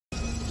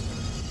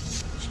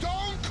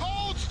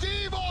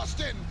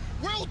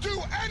will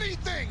do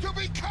anything to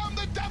become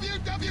the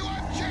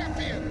WWF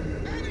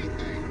champion.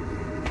 Anything.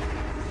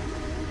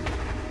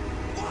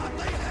 What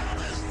the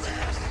hell is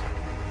this?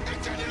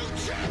 It's a new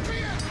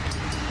champion.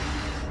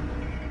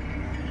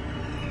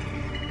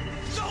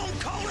 Stone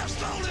Cold has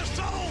sold his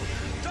soul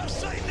to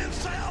Satan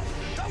himself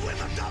to win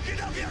the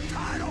WWF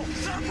title.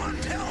 Someone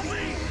tell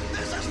me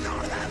this is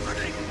not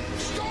happening.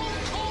 Stone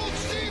Cold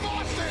Steve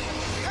Austin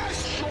has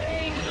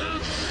sold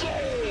his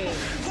soul.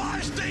 Why,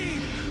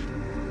 Steve?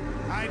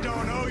 I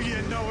don't owe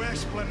you no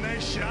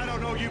explanation. I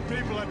don't owe you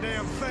people a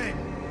damn thing.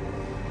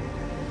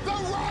 The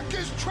Rock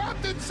is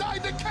trapped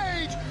inside the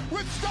cage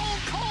with Stone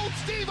Cold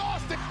Steve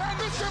Austin and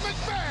Mr.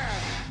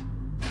 McMahon.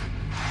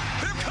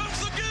 Here comes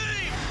the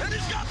game, and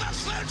he's got that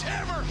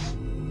sledgehammer.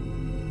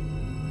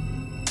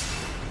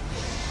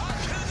 I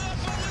cannot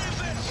believe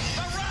this.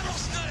 The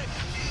rattlesnake,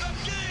 the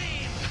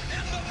game,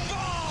 and the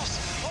boss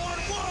on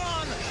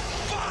one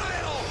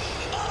vile,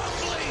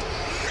 ugly,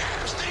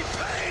 nasty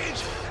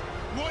page.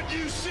 What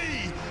you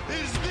see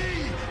is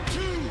the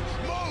two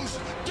most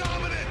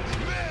dominant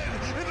men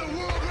in the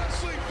World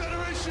Wrestling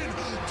Federation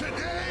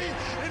today,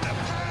 in the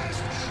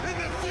past, in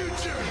the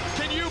future.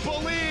 Can you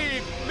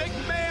believe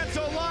McMahon's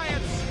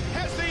alliance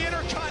has the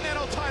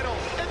Intercontinental title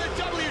and the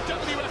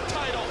WWF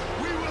title?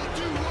 We will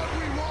do what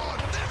we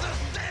want. This is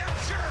damn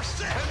sure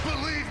sick. And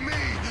believe me,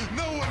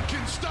 no one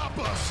can stop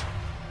us.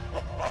 The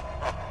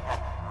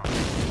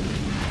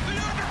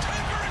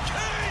Undertaker and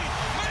Kane,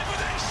 maybe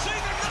they've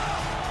seen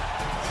enough.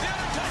 The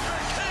Undertaker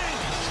and Kane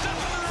step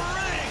into the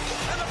ring,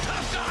 and the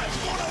tough guys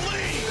want to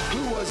leave.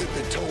 Who was it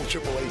that told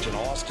Triple H and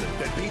Austin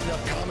that beating up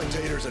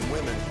commentators and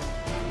women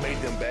made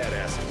them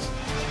badasses?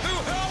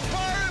 Through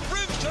hellfire and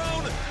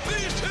brimstone,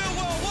 these two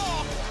will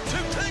walk to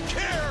take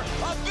care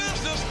of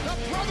business. The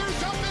Brothers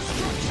of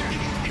Destruction.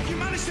 If you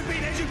manage to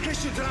beat Edge and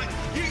Christian tonight,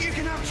 you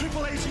can have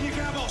Triple H and you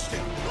can have Austin.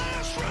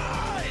 Last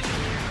ride.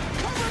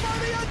 Covered by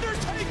The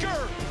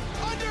Undertaker.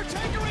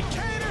 Undertaker and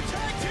Kane are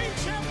tag team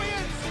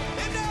champions.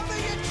 And now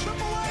they get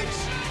Triple H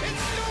and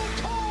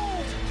Stone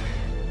Cold.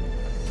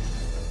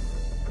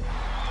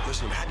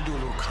 Listen, I had to do a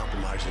little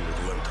compromising with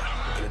Linda.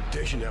 In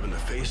addition to having to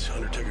face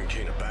Undertaker and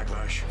Kane at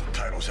Backlash, the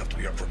titles have to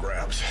be up for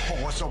grabs. Oh,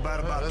 what's so bad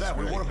about that?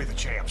 We want to be the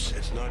champs.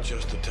 It's not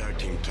just the tag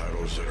team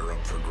titles that are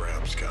up for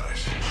grabs,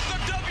 guys. The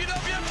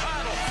WWF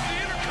title, the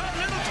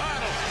Intercontinental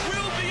title,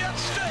 will be at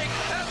stake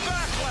at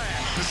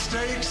Backlash. The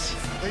stakes,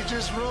 they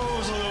just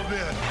rose a little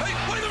bit. Hey,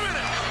 wait a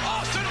minute!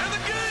 Austin and the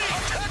Game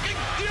attacking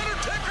The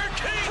Undertaker and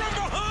Kane from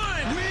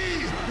behind!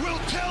 We will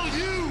tell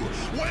you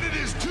when it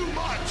is too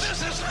much.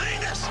 This is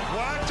heinous!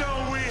 Why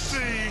don't we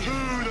see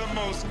who the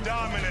most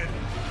dominant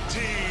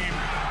team is?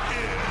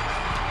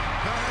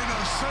 There ain't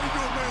a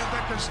single man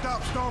that can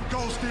stop Stone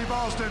Cold Steve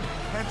Austin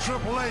and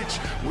Triple H.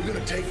 We're going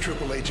to take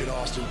Triple H and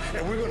Austin,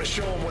 and we're going to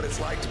show them what it's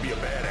like to be a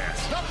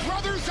badass. The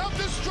Brothers of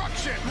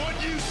Destruction! What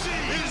you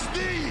see is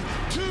the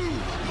two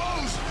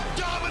most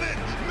dominant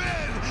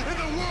men in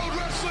the World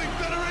Wrestling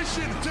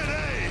Federation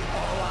today.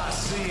 All I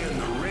see in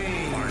the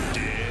ring are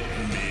dead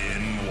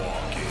men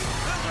walking.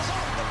 This is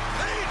off the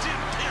page in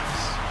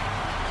pimps!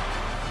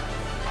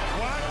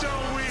 Why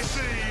don't we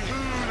see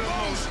who the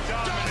most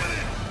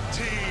dominant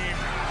team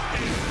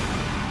is?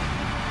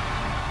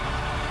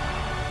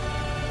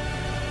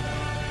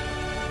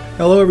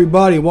 Hello,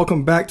 everybody.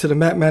 Welcome back to the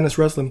Matt Madness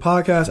Wrestling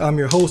Podcast. I'm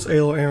your host,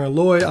 Alo Aaron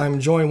Lloyd. I'm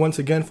joined once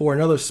again for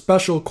another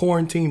special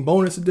quarantine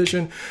bonus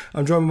edition.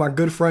 I'm joined by my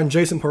good friend,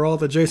 Jason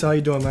Peralta. Jason, how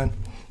you doing, man?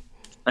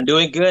 I'm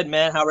doing good,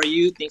 man. How are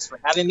you? Thanks for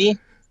having me.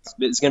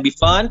 It's going to be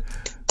fun.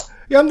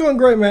 Yeah, I'm doing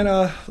great, man.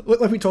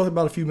 Like we talked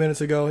about a few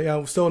minutes ago, yeah,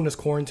 I'm still in this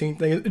quarantine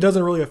thing. It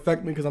doesn't really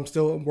affect me because I'm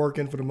still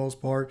working for the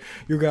most part.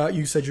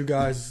 You said you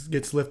guys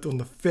gets lifted on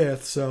the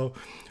 5th, so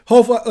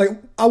hopefully,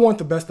 like, I want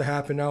the best to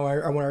happen now.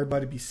 I want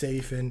everybody to be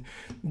safe and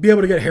be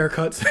able to get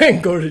haircuts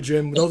and go to the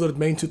gym. Those are the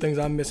main two things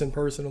I'm missing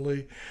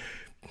personally.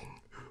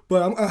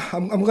 But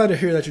I'm glad to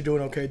hear that you're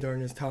doing okay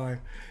during this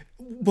time.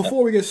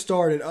 Before we get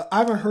started, I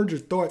haven't heard your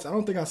thoughts. I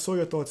don't think I saw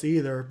your thoughts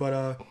either,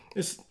 but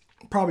it's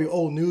probably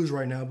old news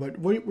right now, but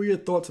what were your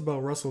thoughts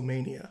about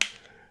WrestleMania?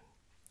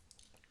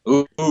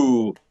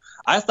 Ooh,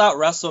 I thought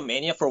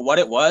WrestleMania, for what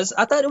it was,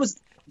 I thought it was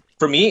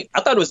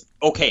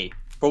okay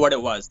for what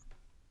it was.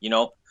 You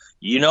know,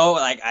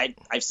 like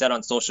I've said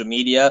on social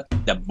media,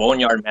 the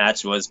Boneyard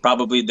match was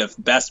probably the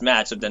best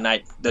match of the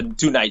night, the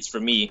 2 nights for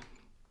me.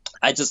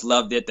 I just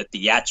loved it, the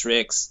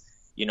theatrics,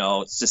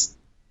 it's just,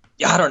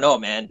 I don't know,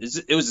 man.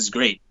 It was just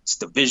great.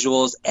 Just the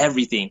visuals,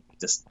 everything.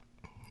 Just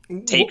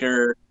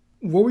Taker.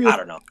 I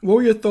don't know. What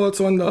were your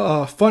thoughts on the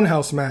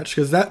Funhouse match?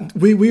 Because that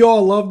we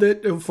all loved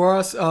it. For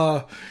us,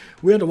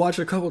 we had to watch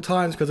it a couple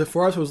times because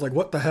for us it was like,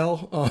 what the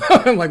hell?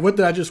 Like, what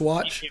did I just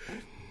watch?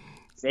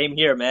 Same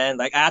here, man.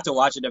 Like, I had to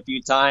watch it a few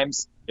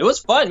times. It was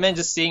fun, man,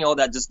 just seeing all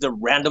that, just the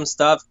random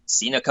stuff.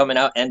 Cena coming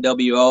out,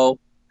 NWO.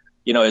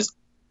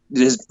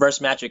 His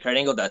first match with Kurt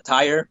Angle, the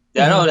attire.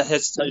 I know that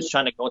he's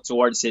trying to go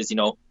towards his,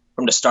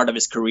 from the start of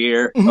his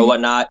career or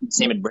whatnot.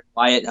 Same with Bray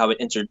Wyatt, how it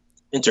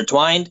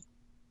intertwined.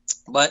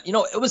 But it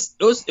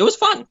was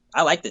fun.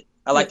 I liked it.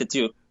 I liked it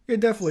too. Yeah,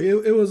 definitely.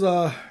 It was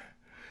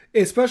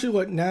especially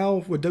like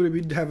now with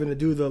WWE having to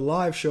do the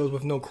live shows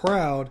with no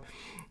crowd,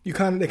 they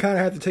kind of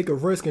have to take a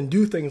risk and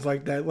do things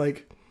like that.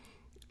 Like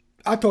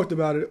I talked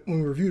about it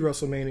when we reviewed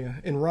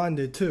WrestleMania, and Ron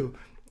did too.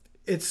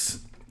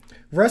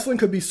 Wrestling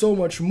could be so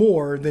much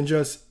more than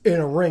just in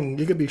a ring.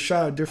 It could be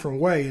shot a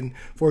different way. And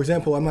for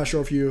example, I'm not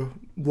sure if you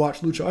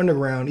watch Lucha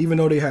Underground, even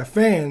though they have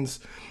fans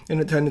in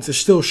attendance, it's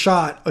still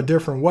shot a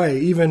different way.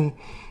 Even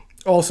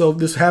also,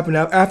 this happened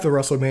after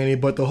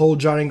WrestleMania, but the whole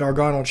Johnny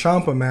Gargano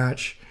Ciampa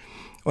match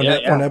on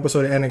that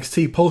episode of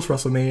NXT post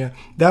WrestleMania,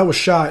 that was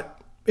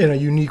shot in a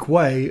unique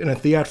way, in a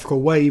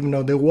theatrical way, even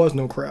though there was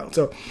no crowd.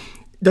 So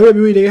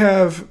WWE, they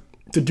have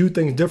to do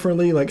things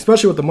differently, like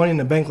especially with the Money in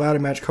the Bank ladder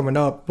match coming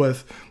up,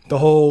 with the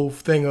whole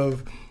thing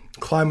of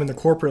climbing the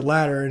corporate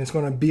ladder, and it's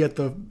going to be at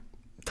the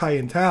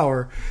Titan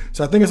Tower.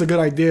 So I think it's a good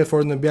idea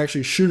for them to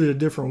actually shoot it a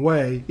different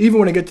way. Even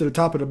when they get to the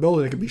top of the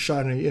building, it could be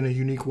shot in a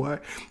unique way.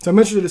 So I'm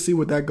interested to see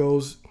what that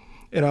goes.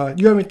 And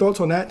you have any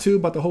thoughts on that too,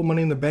 about the whole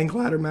Money in the Bank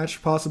ladder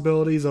match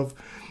possibilities of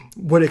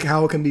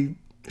how it can be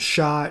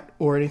shot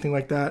or anything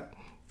like that?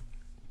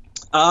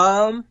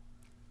 I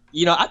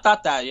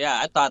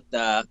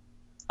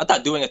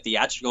thought doing a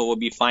theatrical would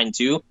be fine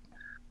too.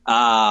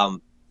 Man,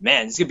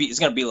 it's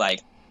gonna be like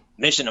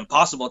Mission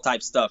Impossible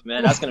type stuff,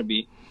 man. That's gonna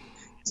be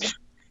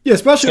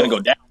especially gonna go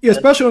down. Yeah,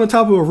 especially on the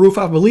top of a roof.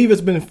 I believe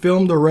it's been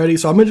filmed already,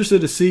 so I'm interested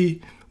to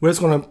see what it's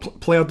going to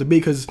play out to be.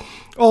 Because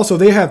also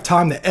they have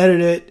time to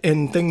edit it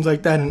and things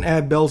like that, and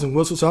add bells and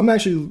whistles. So I'm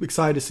actually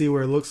excited to see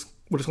what it's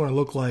going to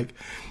look like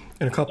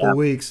in a couple of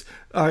weeks.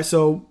 All right,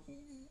 so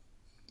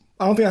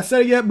I don't think I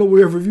said it yet, but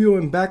we're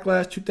reviewing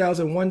Backlash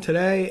 2001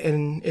 today,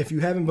 and if you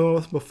haven't been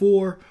with us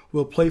before,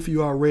 we'll play for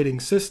you our rating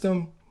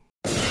system.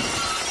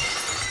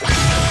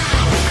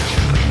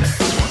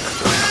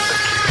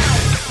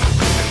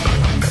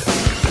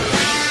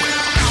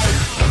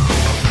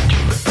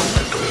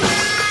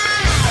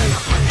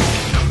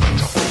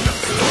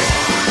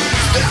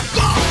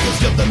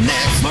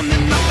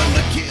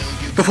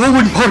 The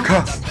following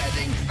podcast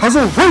has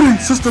a rating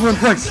system in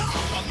place.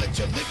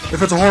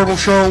 If it's a horrible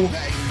show,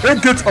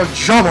 it gets a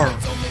jobber.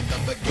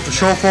 If the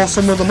show falls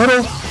somewhere in the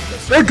middle,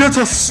 it gets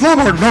a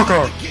slobber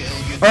knocker.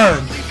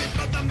 And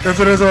if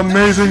it is an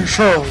amazing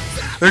show,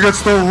 it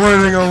gets the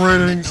rating of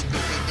ratings.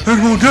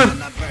 It will get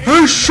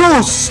a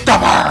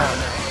showstopper.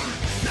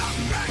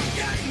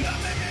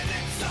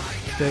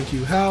 Thank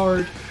you,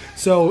 Howard.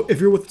 So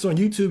if you're with us on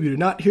YouTube, you did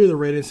not hear the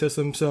rating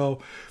system. So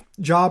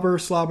jobber,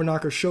 slobber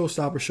knocker,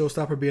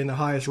 showstopper being the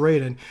highest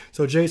rating.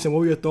 So Jason, what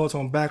were your thoughts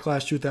on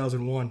Backlash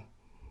 2001?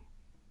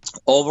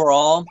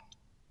 Overall,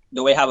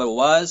 the way how it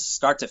was,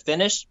 start to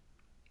finish,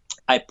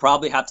 I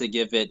probably have to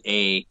give it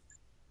a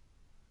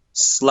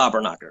slobber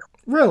knocker.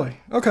 Really?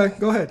 Okay,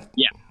 go ahead.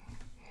 Yeah,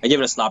 I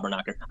give it a slobber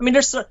knocker. I mean,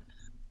 there's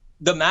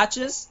the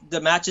matches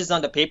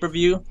on the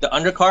pay-per-view, the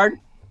undercard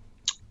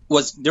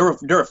they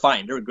were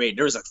fine. They were great.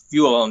 There was a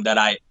few of them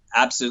that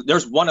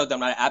there's one of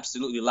them that I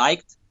absolutely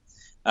liked.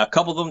 A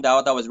couple of them that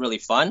I thought was really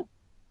fun.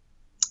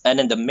 And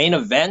then the main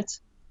event,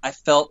 I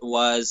felt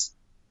was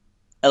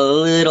a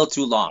little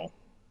too long.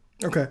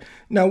 Okay.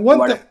 Now,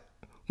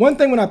 one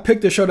thing when I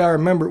picked the show that I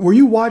remember, were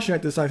you watching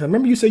at this time? I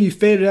remember you said you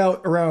faded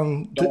out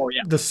around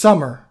the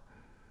summer.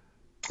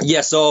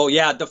 Yeah, so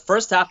the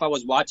first half I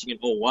was watching in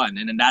 01,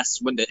 and then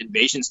that's when the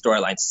invasion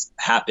storylines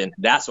happened.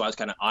 That's why I was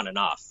kind of on and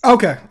off.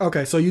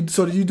 Okay. So you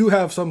do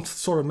have some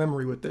sort of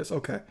memory with this.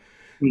 Okay.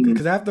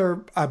 Because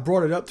after I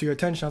brought it up to your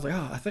attention, I was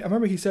like, I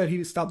remember he said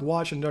he stopped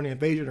watching during the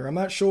invasion, or I'm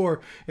not sure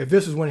if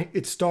this is when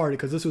it started,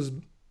 because this was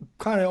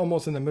kind of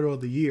almost in the middle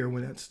of the year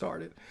when it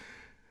started.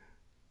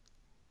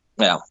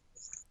 Yeah.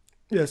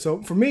 Yeah,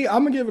 so for me,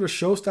 I'm going to give it a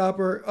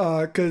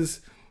showstopper,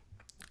 because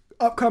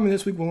upcoming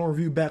this week, we're going to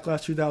review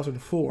Backlash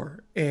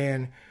 2004,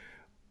 and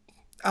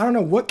I don't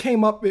know what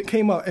came up. It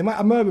came up. I might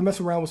have been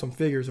messing around with some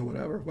figures or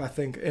whatever, I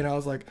think. And I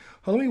was like,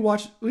 let me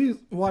watch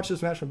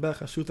this match from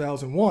Backlash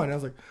 2001. And I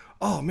was like,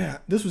 oh man,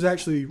 this was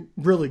actually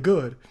really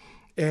good.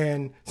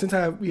 And since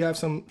we have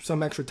some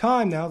extra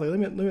time now, like,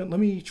 let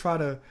me try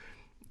to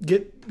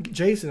get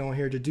Jason on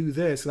here to do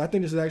this. And I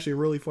think this is actually a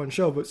really fun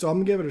show. So I'm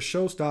gonna give it a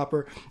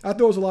showstopper. I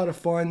thought it was a lot of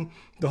fun.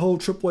 The whole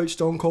Triple H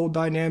Stone Cold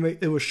dynamic.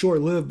 It was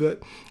short lived,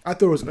 but I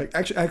thought it was like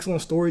actually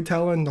excellent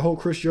storytelling. The whole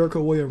Chris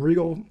Jericho William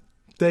Regal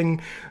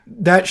thing,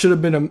 that should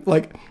have been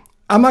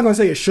I'm not going to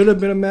say it should have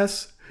been a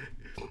mess.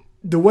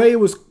 The way it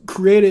was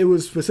created, it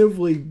was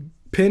specifically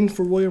pinned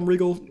for William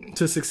Regal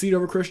to succeed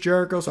over Chris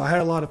Jericho, so I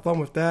had a lot of fun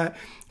with that.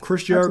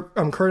 Kurt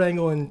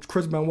Angle and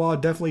Chris Benoit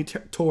definitely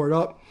tore it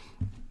up.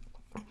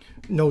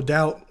 No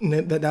doubt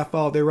that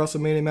followed their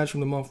WrestleMania match from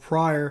the month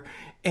prior.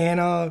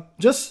 And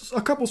just a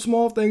couple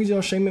small things,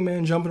 Shane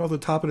McMahon jumping off the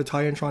top of the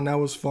Titantron, that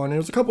was fun. And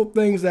there's a couple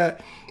things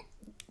that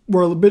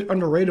were a bit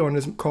underrated on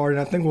this card,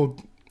 and I think we'll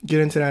get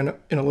into that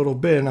in a little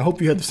bit, and I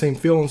hope you had the same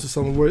feelings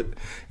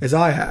as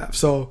I have.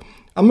 So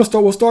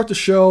we'll start the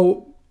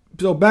show.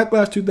 So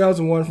Backlash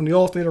 2001 from the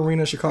Allstate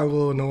Arena, Chicago,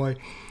 Illinois.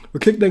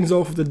 We'll kick things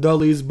off with the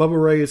Dudleys,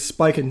 Bubba Ray,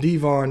 Spike, and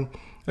Devon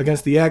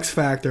against the X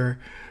Factor,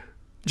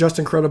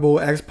 Justin Credible,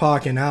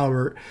 X-Pac, and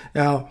Albert.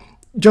 Now,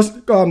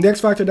 the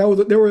X Factor,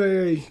 they were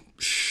a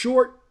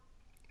short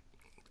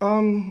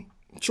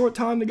short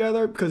time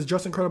together because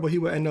Justin Credible, he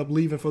would end up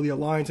leaving for the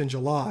Alliance in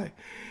July.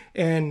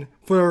 And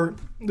for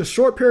the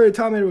short period of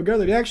time they were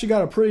together, they actually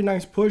got a pretty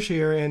nice push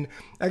here. And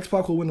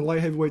X-Pac will win the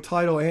light heavyweight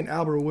title and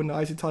Albert will win the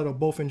IC title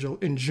both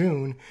in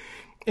June.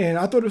 And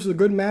I thought this was a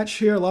good match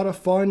here, a lot of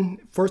fun.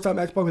 First time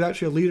X-Pac was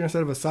actually a leader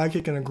instead of a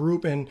sidekick in a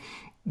group. And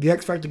the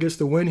X Factor gets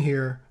the win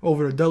here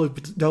over the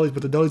Dudleys,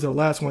 but the Dudleys are the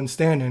last one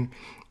standing,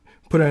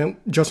 putting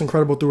Justin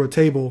Credible through a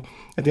table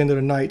at the end of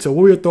the night. So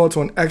what were your thoughts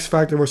on X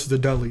Factor versus the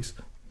Dudleys?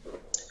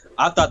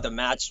 I thought the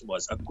match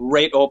was a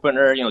great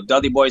opener.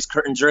 Dudley Boys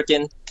curtain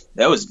jerking.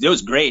 It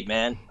was great,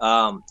 man.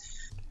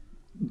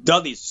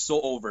 Dudley's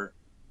so over.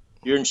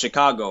 You're in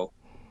Chicago,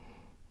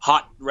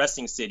 hot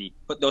wrestling city.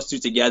 Put those two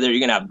together, you're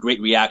gonna have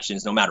great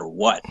reactions no matter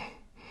what.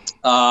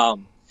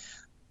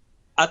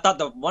 I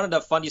thought one of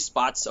the funny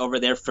spots over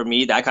there for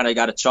me that I kind of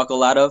got a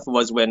chuckle out of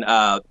was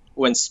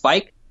when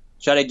Spike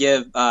tried to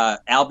give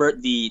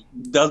Albert the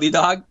Dudley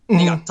dog. Mm-hmm.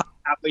 He got tossed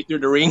halfway through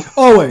the ring.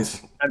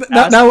 Always.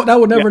 That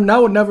would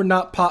never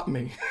not pop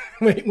me.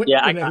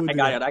 I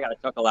got a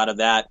chuckle out of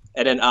that.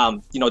 And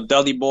then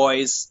Dudley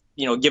Boys,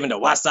 giving the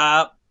what's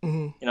up.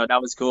 Mm-hmm.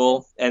 That was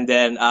cool. And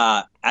then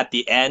at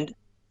the end,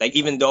 like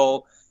even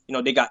though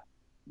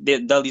the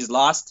Dudleys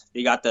lost,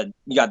 you got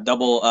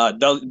double.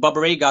 Bubba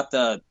Ray got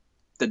the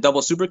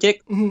double super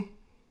kick. Mm-hmm.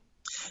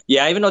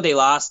 Yeah, even though they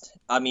lost,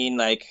 I mean,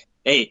 like,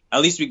 hey,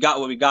 at least we got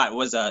what we got. It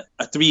was a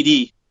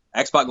 3D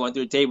X-Pac going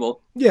through the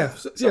table. Yeah,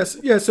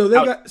 So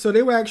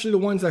they were actually the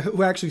ones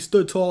who actually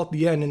stood tall at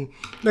the end, and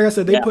like I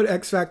said, they put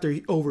X Factor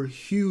over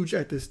huge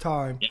at this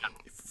time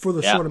for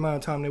the short amount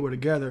of time they were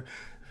together.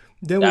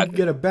 Then we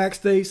get a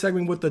backstage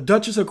segment with the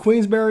Duchess of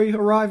Queensberry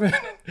arriving,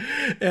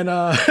 and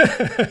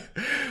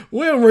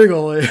William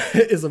Regal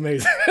is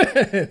amazing.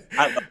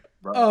 I love it,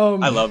 bro.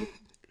 I love it.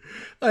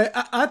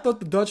 I thought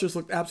the Duchess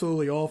looked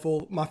absolutely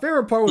awful. My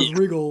favorite part was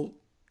Regal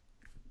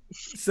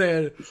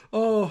said,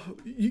 "Oh,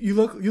 you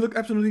look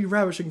absolutely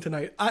ravishing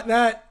tonight."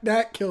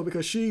 That killed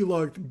because she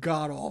looked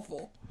god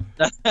awful.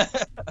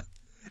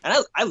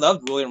 And I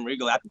loved William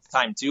Regal at the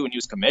time too when he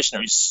was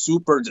commissioner. He's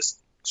super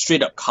just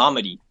straight up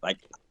comedy. Like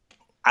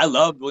I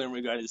loved William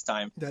Regal at his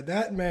time.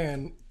 That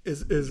man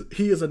is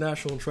a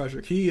national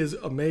treasure. He is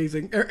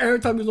amazing. Every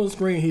time he's on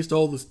screen, he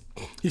stole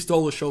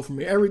the show from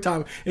me. Every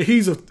time, and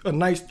he's a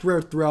nice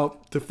thread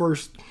throughout the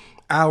first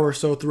hour or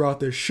so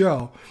throughout this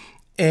show.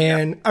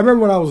 And I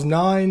remember when I was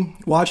 9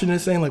 watching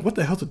this, saying like, "What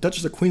the hell's the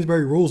Duchess of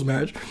Queensberry rules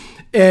match?"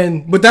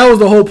 But that was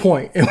the whole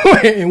point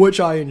in which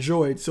I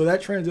enjoyed. So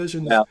that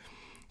transitions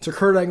to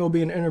Kurt Angle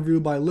being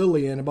interviewed by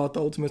Lillian about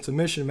the Ultimate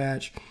Submission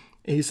match,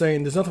 and he's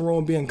saying there's nothing wrong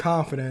with being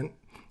confident.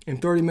 And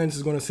 30 minutes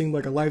is going to seem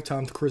like a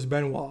lifetime to Chris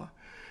Benoit.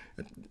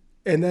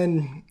 And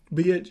then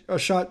we get a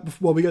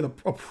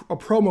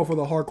promo for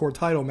the hardcore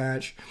title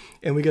match,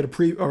 and we get a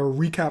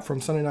recap from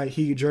Sunday Night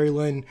Heat. Jerry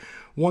Lynn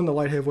won the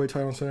light heavyweight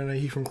title on Sunday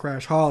Night Heat from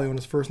Crash Holly on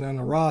his first night on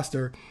the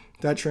roster.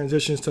 That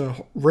transitions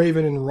to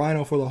Raven and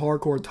Rhino for the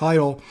hardcore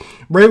title.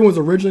 Raven was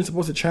originally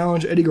supposed to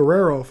challenge Eddie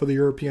Guerrero for the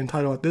European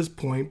title at this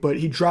point, but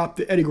Eddie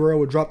Guerrero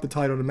would drop the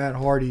title to Matt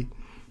Hardy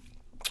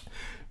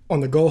on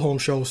the Go Home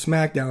show,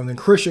 SmackDown. And then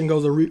Christian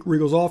goes to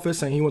Regal's office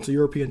saying he wants a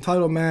European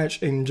title match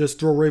and just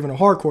throw Raven a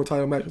hardcore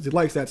title match because he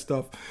likes that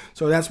stuff.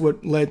 So that's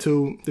what led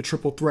to the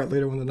triple threat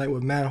later in the night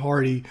with Matt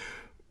Hardy,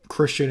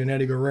 Christian, and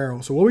Eddie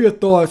Guerrero. So what were your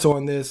thoughts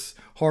on this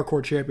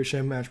hardcore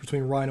championship match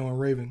between Rhino and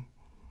Raven?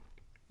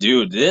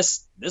 Dude,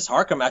 this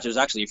hardcore match was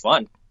actually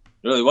fun.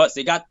 It really was.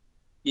 They got,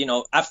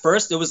 at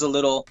first it was a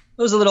little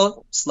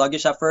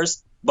sluggish at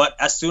first, but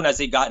as soon as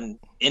they got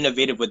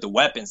innovative with the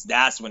weapons,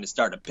 that's when it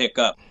started to pick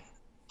up.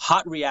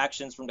 Hot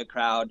reactions from the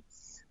crowd,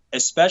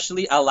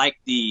 especially I like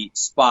the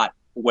spot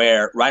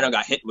where Rhino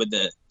got hit with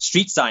the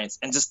street signs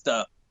and just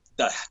the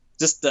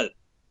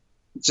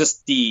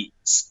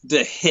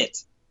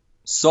hit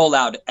so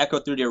loud,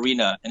 echo through the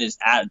arena, and just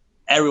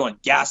everyone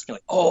gasping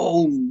like,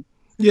 "Oh!"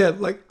 Yeah,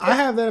 like I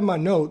have that in my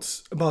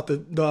notes about the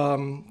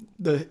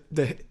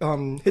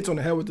hits on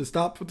the head with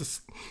the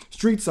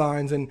street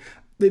signs, and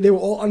they were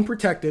all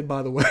unprotected,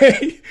 by the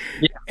way.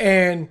 Yeah.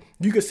 And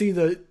you could see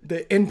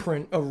the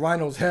imprint of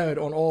Rhino's head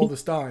on all the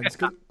steins.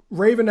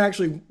 Raven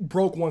actually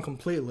broke one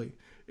completely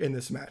in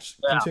this match.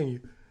 Yeah. Continue.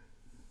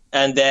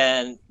 And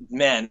then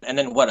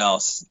what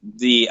else?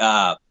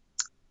 The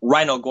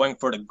Rhino going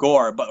for the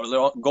gore, but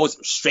goes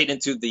straight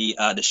into the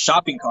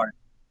shopping cart.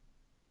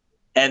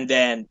 And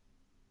then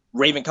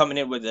Raven coming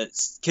in with a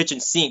kitchen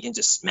sink and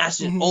just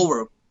smashing it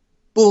over.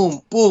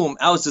 Boom, boom.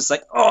 I was just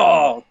like,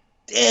 oh,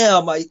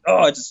 damn.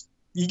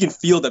 You can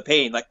feel the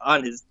pain like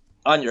on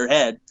your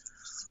head.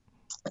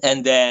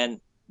 And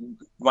then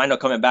Rhino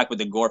coming back with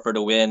the gore for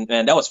the win.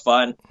 Man, that was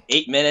fun.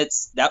 8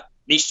 minutes. That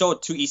they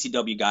showed 2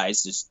 ECW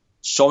guys just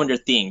showing their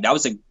thing. That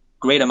was a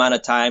great amount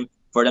of time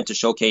for them to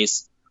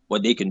showcase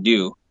what they can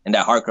do in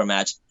that hardcore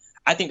match.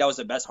 I think that was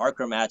the best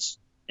hardcore match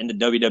in the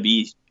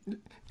WWE, in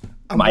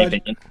my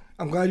opinion.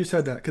 I'm glad you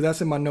said that because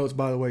that's in my notes,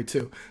 by the way,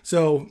 too.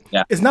 So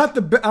it's not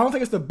I don't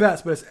think it's the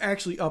best, but it's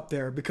actually up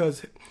there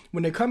because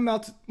when they come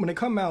out,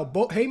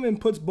 Heyman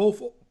puts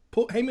both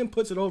Heyman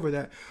puts it over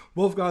that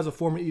both guys are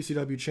former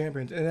ECW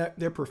champions and that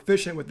they're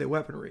proficient with their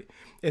weaponry.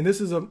 And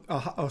this is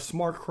a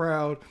smart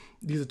crowd.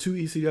 These are two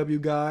ECW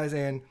guys,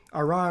 and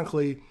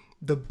ironically,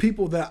 the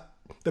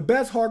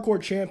best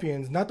hardcore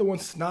champions, not the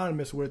ones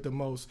synonymous with it the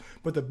most,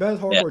 but the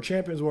best hardcore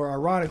champions were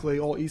ironically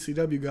all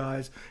ECW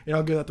guys. And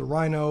I'll give that to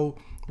Rhino,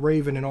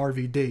 Raven, and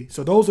RVD.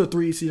 So those are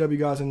three ECW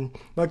guys, and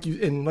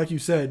like you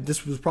said,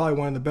 this was probably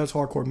one of the best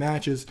hardcore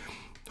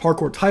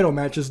title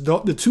matches.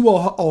 The two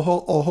I'll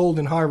hold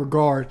in high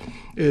regard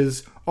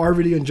is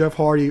RVD and Jeff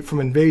Hardy from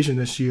Invasion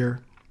this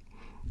year,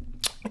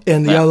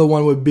 and the other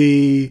one would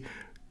be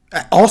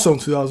also in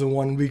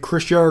 2001 would be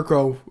Chris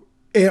Jericho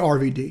and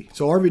RVD.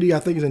 So RVD, I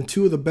think, is in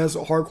two of the best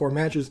hardcore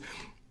matches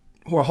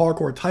or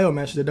hardcore title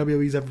matches that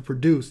WWE's ever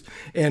produced.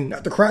 And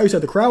the crowd, you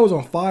said the crowd was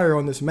on fire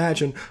on this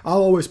match, and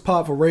I'll always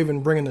pop for Raven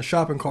bringing the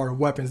shopping cart of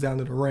weapons down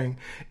to the ring.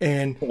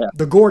 And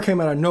the gore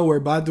came out of nowhere,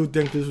 but I do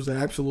think this was an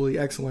absolutely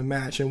excellent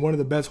match and one of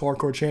the best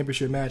hardcore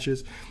championship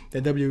matches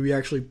that WWE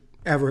actually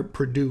ever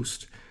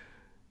produced.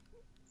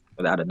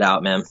 Without a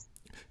doubt, man.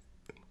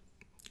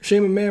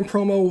 Shane McMahon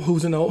promo,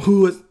 who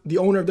was the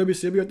owner of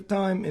WCW at the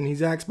time, and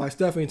he's asked by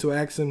Stephanie to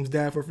ask his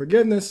dad for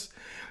forgiveness.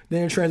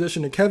 Then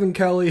transition to Kevin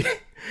Kelly.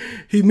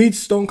 He meets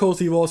Stone Cold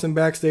Steve Austin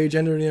backstage,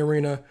 entering the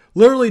arena,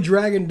 literally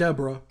dragging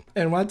Deborah.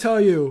 And when I tell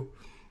you,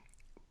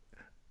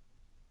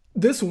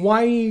 this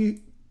whiny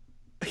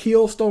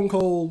heel Stone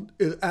Cold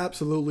is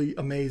absolutely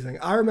amazing.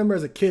 I remember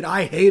as a kid,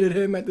 I hated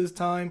him at this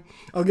time.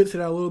 I'll get to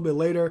that a little bit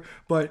later,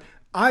 but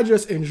I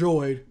just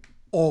enjoyed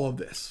all of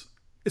this.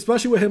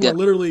 Especially with him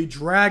literally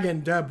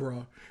dragging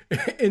Deborah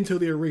into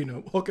the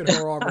arena, hooking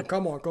her arm.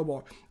 Come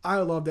on. I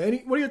love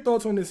that. What are your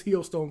thoughts on this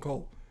heel Stone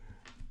Cold?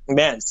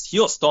 Man,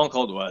 heel Stone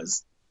Cold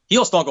was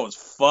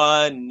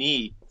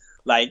funny.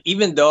 Like,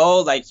 even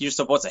though like you're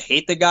supposed to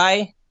hate the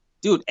guy,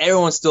 dude,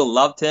 everyone still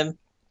loved him.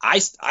 I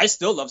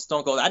still love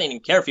Stone Cold. I didn't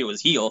even care if he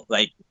was heel.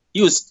 Like,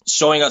 he was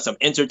showing us some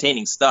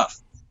entertaining stuff.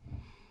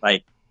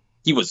 Like,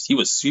 he was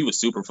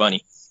super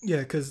funny. Yeah,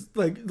 because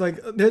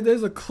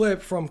there's a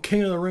clip from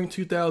King of the Ring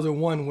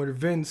 2001 where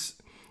Vince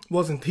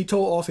he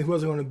told Austin he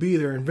wasn't going to be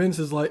there, and Vince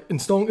is like,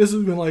 and Stone, this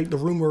has been like the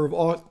rumor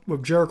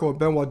of Jericho and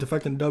Benoit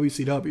defecting to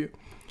WCW,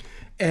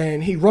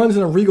 and he runs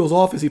into Regal's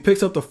office, he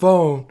picks up the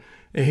phone,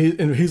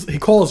 and he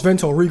calls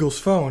Vince on Regal's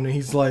phone, and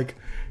he's like,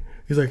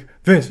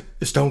 Vince,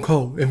 it's Stone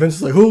Cold. And Vince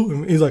is like, who?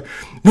 And he's like,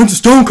 Vince is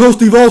Stone Cold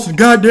Steve Austin,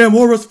 goddamn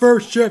World's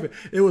first champion.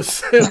 It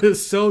was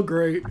so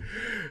great.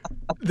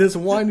 This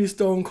whiny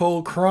Stone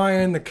Cold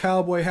crying, the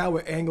cowboy hat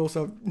with angles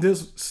stuff.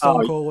 This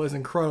Stone Cold is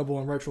incredible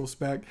in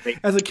retrospect.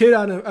 As a kid,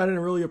 I didn't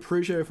really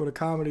appreciate it for the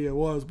comedy it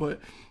was,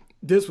 but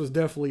this was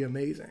definitely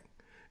amazing.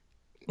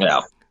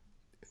 Yeah.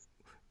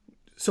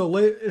 So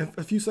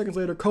a few seconds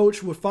later,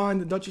 Coach would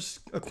find the Duchess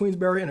of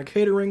Queensberry in a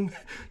catering,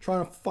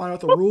 trying to find out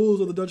the rules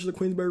of the Duchess of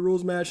Queensberry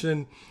rules match,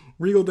 and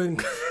Regal then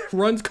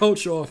runs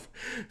Coach off,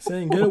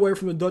 saying, "Get away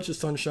from the Duchess,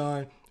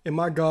 Sunshine." And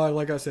my God,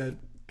 like I said,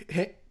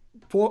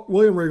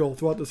 William Regal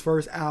throughout this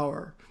first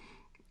hour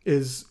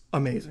is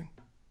amazing.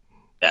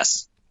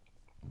 Yes.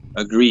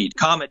 Agreed.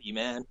 Comedy,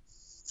 man.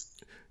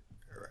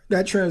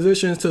 That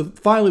transitions to,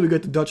 finally we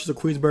get the Duchess of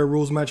Queensberry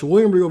rules match,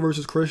 William Regal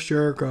versus Chris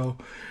Jericho.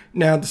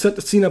 Now, to set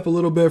the scene up a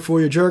little bit for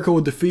you, Jericho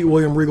would defeat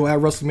William Regal at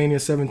WrestleMania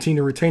 17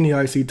 to retain the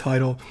IC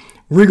title.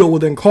 Regal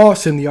would then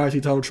cost him the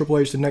IC title, Triple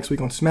H, the next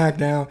week on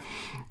SmackDown.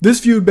 This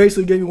feud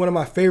basically gave me one of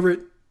my favorite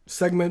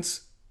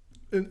segments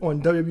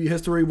on WWE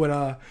history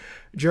when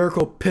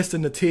Jericho pissed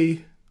in the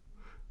tea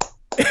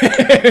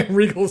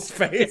Regal's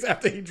face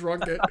after he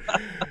drunk it,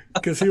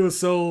 because he was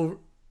so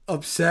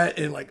upset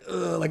and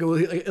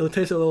it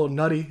tasted a little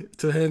nutty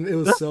to him. It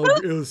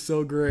was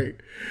so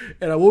great.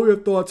 And what were your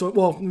thoughts on?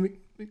 Well,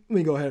 let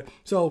me go ahead.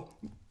 So,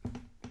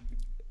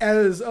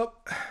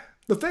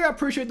 the thing I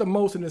appreciate the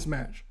most in this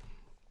match,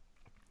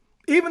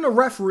 even the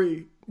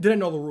referee didn't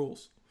know the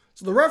rules,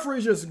 so the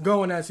referee's just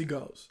going as he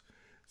goes.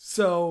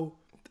 So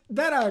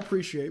that I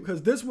appreciate,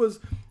 because this was,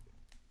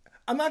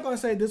 I'm not going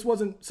to say this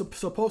wasn't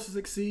supposed to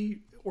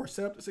succeed or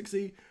set up to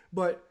succeed,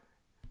 but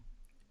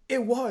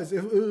it was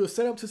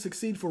set up to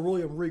succeed for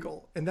William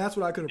Regal, and that's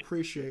what I could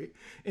appreciate.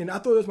 And I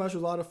thought this match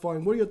was a lot of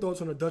fun. What are your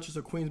thoughts on the Duchess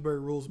of Queensberry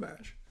rules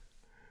match?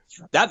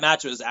 That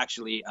match was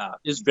actually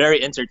is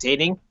very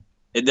entertaining.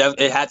 It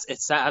had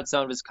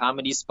some of its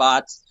comedy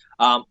spots.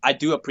 I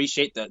do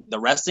appreciate the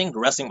wrestling. The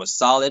wrestling was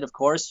solid, of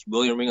course.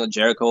 William Regal and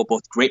Jericho,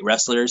 both great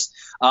wrestlers.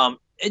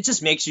 It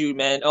just makes you,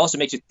 man. It also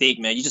makes you think,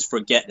 man. You just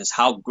forget just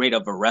how great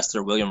of a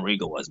wrestler William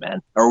Regal was,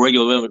 man. Or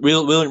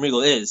William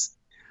Regal is.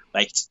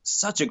 Like,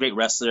 such a great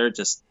wrestler.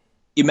 Just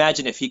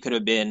imagine if he could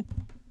have been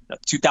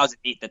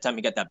 2008, that time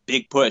he got that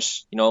big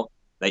push.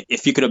 Like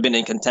if he could have been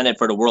in contended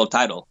for the world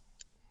title.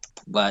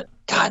 But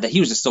God, he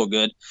was just so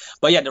good.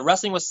 But yeah, the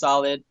wrestling was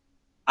solid.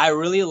 I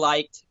really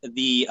liked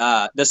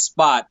the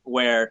spot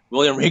where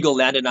William Regal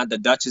landed on the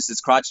Duchess's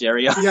crotch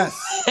area.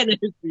 Yes. And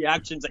his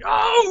reaction's like,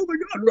 oh my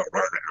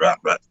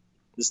God,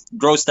 just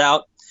grossed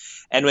out.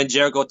 And when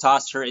Jericho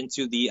tossed her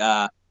into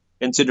the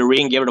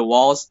ring, gave her the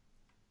walls,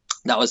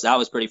 that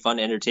was pretty fun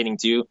and entertaining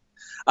too.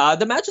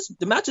 The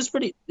match is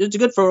pretty. It was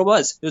good for what it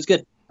was. It was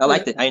good. I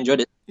liked it. I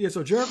enjoyed it. Yeah,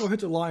 so Jericho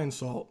hits a lion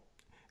salt,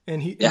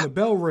 and and the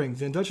bell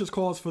rings, and Duchess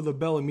calls for the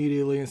bell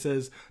immediately and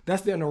says,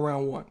 that's the end of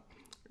round 1.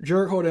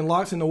 Jericho then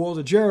locks in the walls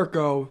of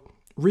Jericho.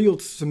 Regal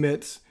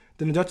submits.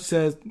 Then the Duchess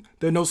says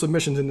there are no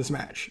submissions in this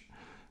match.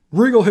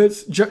 Regal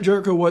hits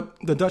Jericho with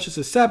the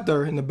Duchess's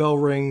scepter, and the bell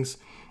rings.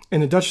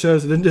 And the Duchess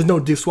says there's no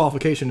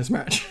disqualification in this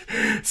match.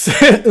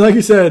 Like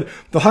you said,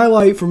 the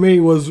highlight for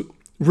me was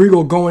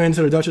Regal going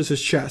into the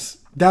Duchess's chest.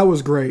 That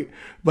was great.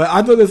 But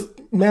I thought this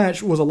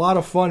match was a lot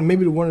of fun,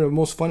 maybe one of the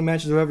most fun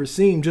matches I've ever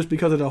seen, just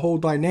because of the whole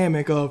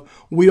dynamic of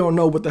we don't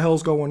know what the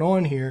hell's going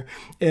on here.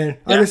 And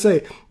like I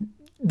say,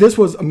 this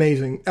was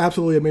amazing.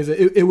 Absolutely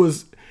amazing. It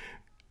was,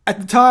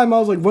 at the time, I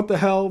was like, what the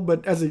hell?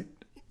 But as an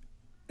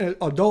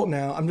adult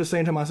now, I'm just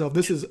saying to myself,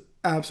 this is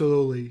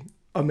absolutely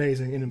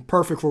amazing and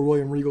perfect for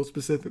William Regal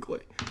specifically.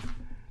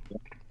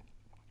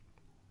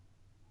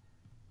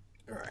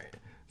 All right.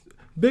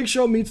 Big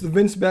Show meets the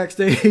Vince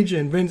backstage,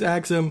 and Vince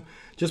asks him,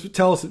 just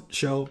tell us,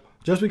 Show,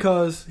 just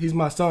because he's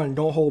my son,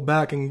 don't hold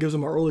back, and gives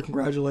him an early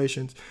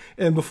congratulations.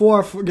 And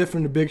before I forget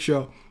from the Big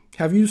Show,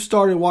 have you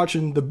started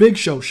watching the Big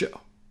Show show?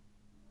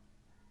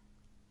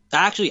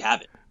 I actually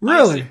haven't.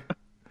 Really? Honestly.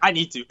 I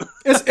need to.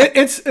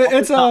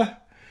 It's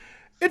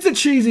a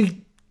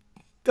cheesy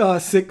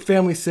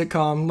family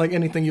sitcom, like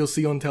anything you'll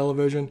see on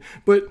television.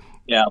 But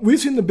we've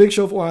seen the Big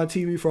Show on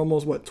TV for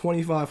almost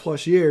 25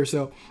 plus years.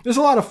 So there's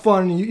a lot of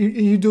fun.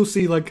 You do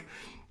see like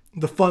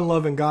the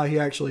fun-loving guy he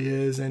actually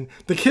is, and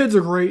the kids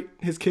are great.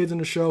 His kids in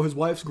the show, his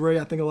wife's great.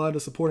 I think a lot of the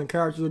supporting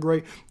characters are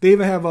great. They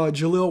even have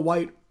Jaleel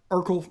White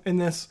Urkel in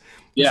this,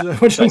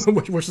 which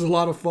is a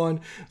lot of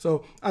fun.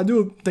 So I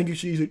do think you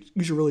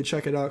should really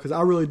check it out, because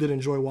I really did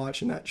enjoy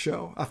watching that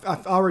show.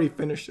 I've already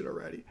finished it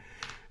already.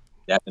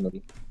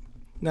 Definitely.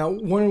 Now,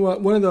 one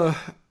of the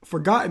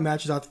forgotten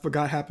matches I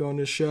forgot happened on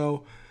this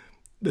show,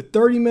 the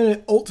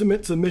 30-minute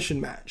Ultimate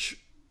Submission match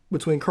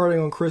between Kurt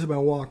Angle and Chris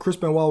Benoit. Chris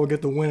Benoit will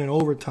get the win in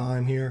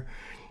overtime here.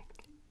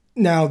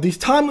 Now, these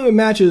time limit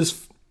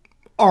matches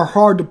are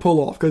hard to pull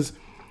off, because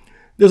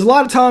there's a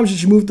lot of times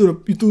that you move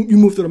through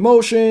the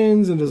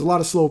motions, and there's a lot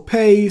of slow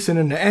pace, and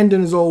then the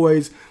ending is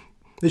always,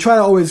 they try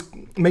to always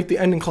make the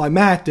ending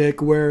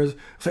climactic, whereas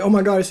it's like, oh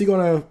my God, is he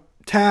going to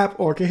tap,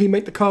 or can he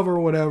make the cover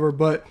or whatever?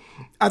 But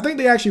I think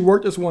they actually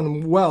worked this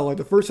one well. Like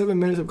the first 7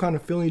 minutes of kind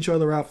of filling each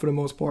other out for the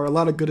most part. A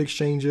lot of good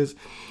exchanges.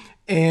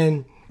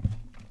 And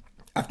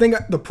I think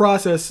the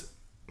process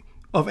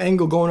of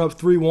Angle going up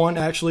 3-1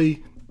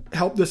 actually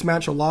helped this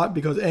match a lot,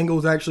 because Angle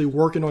was actually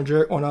working on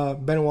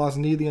Benoit's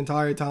knee and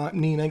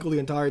ankle the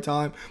entire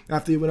time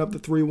after he went up to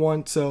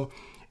 3-1. So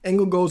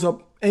Angle goes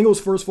up.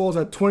 Angle's first fall is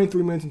at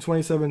 23 minutes and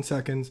 27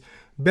 seconds.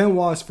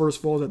 Benoit's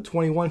first fall is at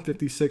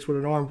 21:56 with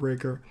an arm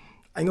breaker.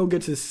 Angle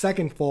gets his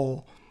second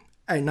fall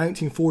at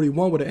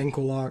 19:41 with an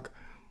ankle lock.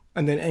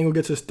 And then Angle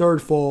gets his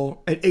third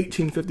fall at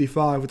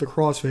 18:55 with a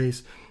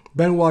crossface.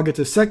 Benoit gets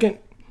his second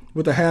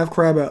with a half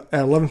crab at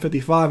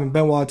 11:55, and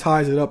Benoit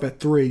ties it up at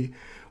 3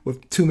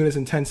 with 2 minutes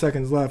and 10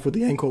 seconds left with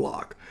the ankle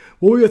lock.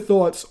 What were your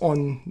thoughts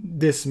on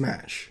this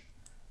match?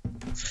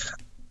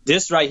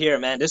 This right here,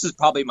 man, this is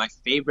probably my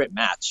favorite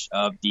match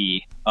of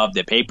the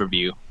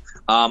pay-per-view.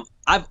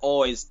 I've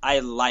always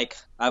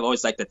liked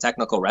the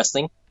technical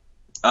wrestling.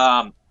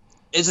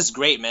 It's just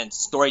great, man.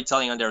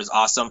 Storytelling on there is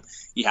awesome.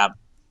 You have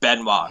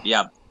Benoit, you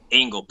have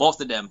Angle,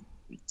 both of them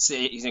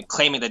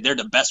claiming that they're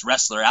the best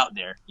wrestler out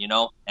there, you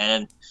know?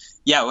 And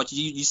yeah, what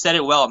you said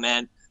it well,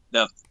 man.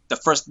 The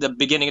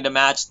beginning of the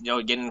match, you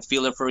know, getting a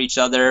feeler for each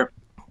other,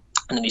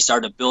 and then they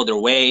started to build their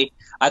way.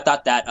 I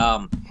thought that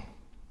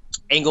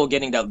Angle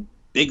getting the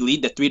big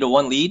lead, the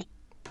 3-1 lead,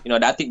 you know,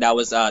 I think that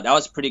was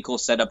a pretty cool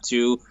setup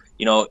too.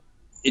 You know,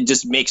 it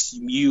just makes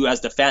you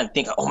as the fan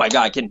think, oh my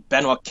God, can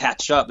Benoit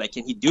catch up? Like,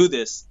 can he do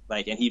this?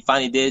 Like, and he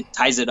finally did,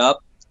 ties it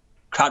up.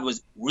 Crowd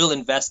was real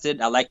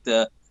invested. I like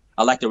the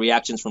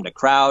reactions from the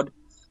crowd.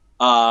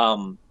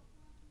 And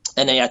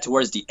then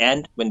towards the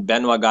end, when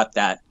Benoit got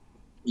the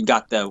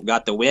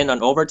win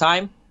on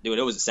overtime, dude,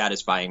 it was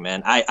satisfying,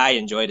 man. I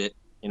enjoyed it.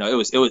 You know, it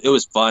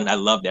was fun. I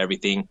loved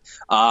everything.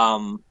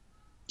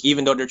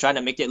 Even though they're trying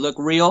to make it look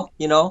real,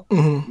 you know,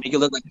 make it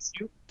look like a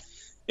shoot,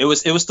 it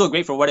was still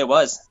great for what it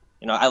was.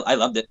 You know, I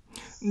loved it.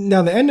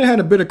 Now, the ending had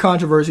a bit of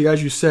controversy,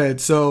 as you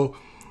said. So,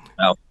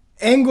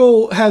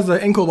 Angle has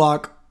the ankle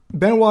lock.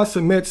 Benoit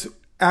submits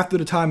after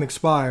the time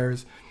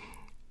expires.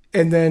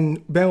 And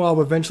then Benoit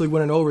will eventually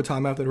win in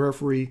overtime after the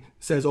referee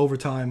says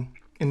overtime,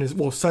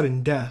 and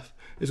sudden death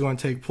is going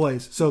to take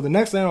place. So, the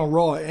next night on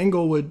Raw,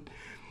 Angle would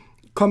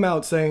come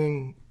out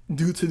saying,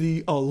 due to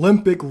the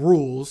Olympic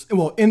rules,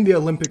 in the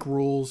Olympic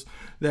rules,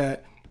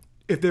 that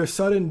if there's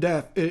sudden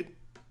death, it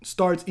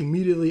starts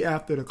immediately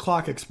after the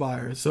clock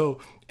expires. So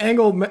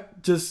Angle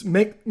just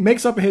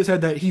makes up in his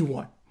head that he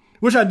won,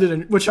 which I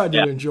did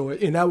enjoy,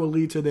 and that would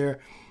lead to their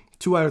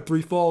 2 out of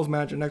 3 falls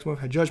match. And next month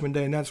had Judgment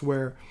Day, and that's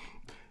where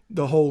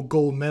the whole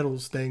gold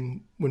medals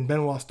thing, when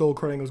Benoit stole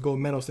Kurt Angle's gold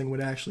medals thing, would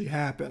actually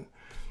happen.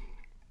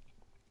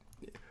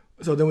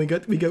 So then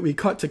we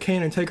cut to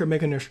Kane and Taker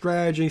making their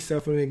strategy.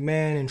 Stephanie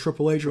McMahon and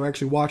Triple H are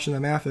actually watching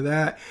them after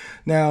that.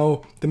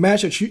 Now the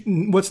match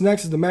what's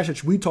next is the match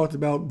that we talked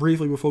about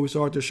briefly before we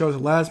started the show. It's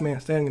the last man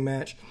standing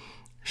match.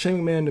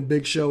 Shane McMahon and the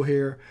Big Show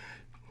here.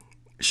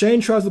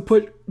 Shane tries to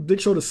put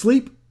Big Show to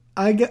sleep.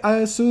 I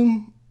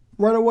assume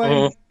right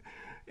away.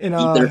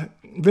 And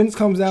Vince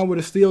comes down with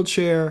a steel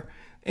chair,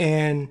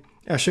 and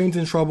as Shane's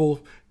in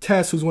trouble,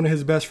 Tess, who's one of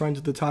his best friends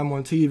at the time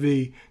on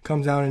TV,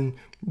 comes down and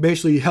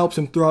basically helps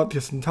him throughout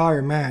this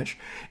entire match.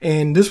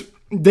 And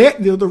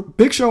the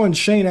Big Show and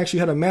Shane actually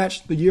had a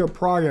match the year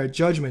prior at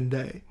Judgment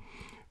Day,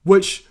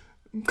 which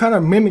kind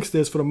of mimics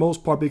this for the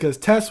most part because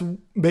Tess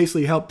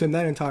basically helped him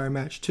that entire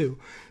match too.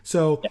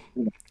 So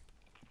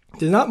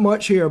there's not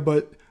much here,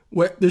 but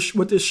what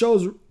this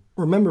show's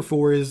remembered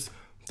for is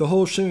the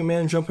whole Shane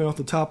McMahon jumping off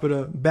the top of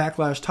the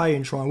Backlash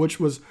Titantron, which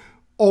was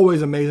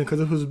always amazing because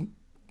it was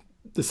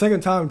the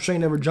second time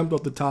Shane ever jumped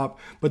off the top,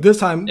 but this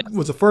time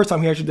was the first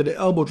time he actually did an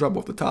elbow drop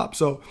off the top.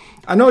 So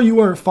I know you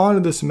weren't fond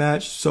of this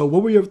match, so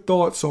what were your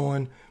thoughts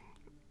on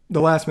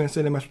the last man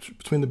standing match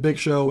between the Big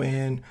Show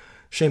and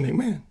Shane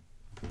McMahon?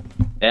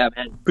 Yeah,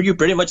 man, you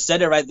pretty much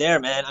said it right there,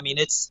 man. I mean,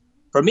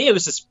 for me, it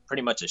was just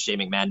pretty much a Shane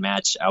McMahon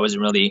match. I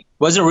wasn't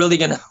really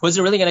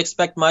gonna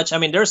expect much. I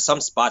mean, there's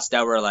some spots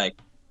that were like,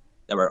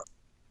 there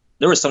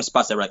were some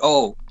spots that were like,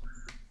 oh,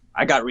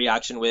 I got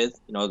reaction with,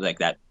 like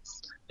that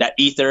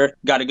Ether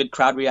got a good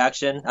crowd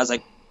reaction. I was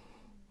like,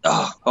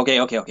 oh,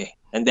 okay.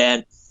 And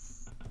then,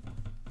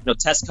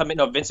 Tess coming,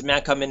 Vince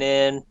McMahon coming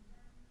in,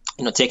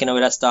 taking over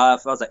that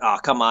stuff. I was like, oh,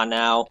 come on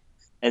now.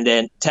 And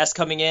then Tess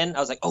coming in, I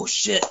was like, oh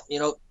shit,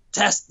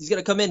 Tess, he's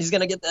gonna come in, he's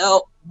gonna get the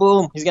L,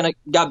 boom,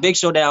 got Big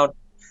Show down.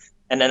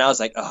 And then I was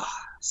like, oh,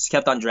 just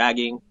kept on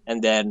dragging.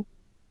 And then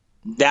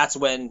that's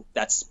when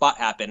that spot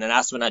happened, and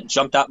that's when I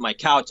jumped out my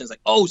couch and was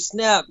like, oh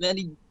snap, man,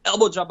 he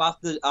elbow drop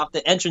off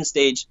the entrance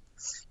stage.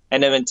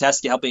 And then when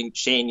Tess helping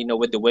Shane,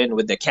 with the win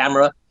with the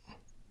camera,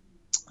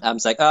 I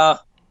was like, oh,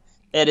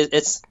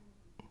 it's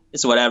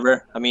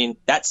whatever. I mean,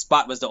 that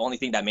spot was the only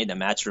thing that made the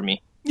match for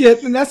me. Yeah,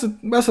 and that's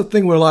the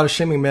thing with a lot of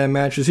Shane McMahon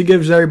matches. He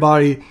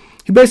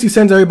basically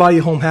sends everybody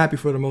home happy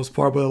for the most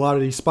part with a lot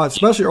of these spots,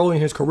 especially early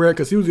in his career,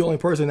 because he was the only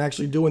person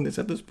actually doing this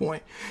at this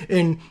point.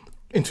 In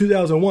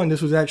 2001,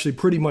 this was actually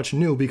pretty much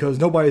new because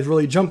nobody's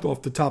really jumped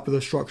off the top of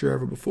the structure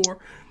ever before.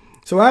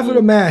 So after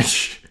the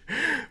match,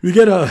 we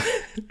get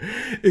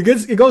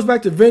it goes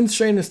back to Vince,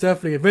 Shane, and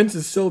Stephanie, and Vince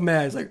is so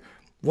mad. He's like,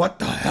 what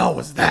the hell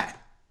was that?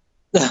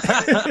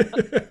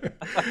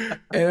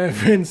 And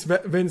then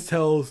Vince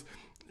tells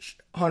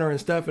Hunter and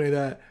Stephanie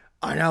that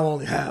I now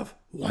only have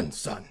one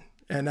son,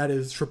 and that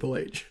is Triple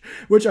H,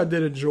 which I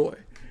did enjoy.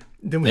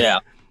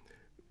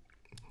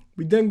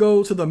 We then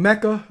go to the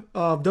Mecca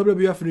of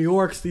WWF in New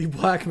York, Steve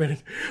Blackman,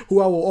 who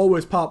I will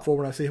always pop for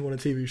when I see him on a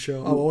TV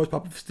show. I will always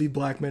pop for Steve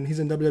Blackman. He's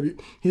at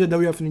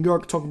WWF in New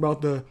York talking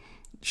about the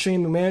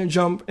Shane McMahon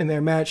jump in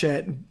their match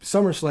at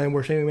SummerSlam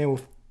where Shane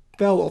McMahon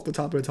fell off the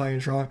top of the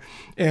Titantron.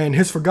 And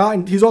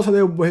he's also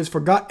there with his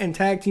forgotten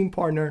tag team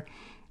partner,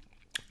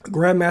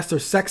 Grandmaster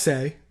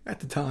Sexay at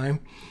the time.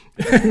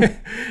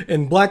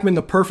 And Blackman,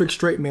 the perfect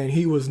straight man,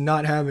 he was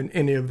not having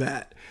any of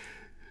that.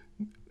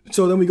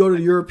 So then we go to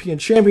the European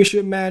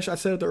Championship match. I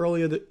said it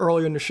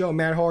earlier in the show,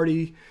 Matt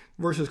Hardy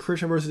versus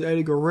Christian versus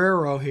Eddie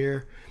Guerrero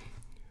here.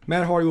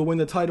 Matt Hardy will win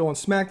the title on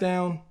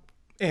SmackDown.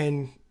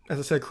 And as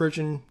I said,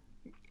 Christian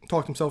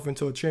talked himself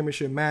into a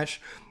championship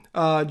match.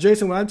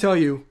 Jason, when I tell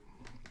you,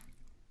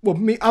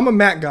 I'm a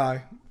Matt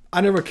guy. I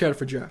never cared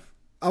for Jeff.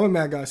 I'm a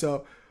Matt guy.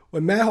 So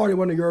when Matt Hardy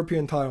won the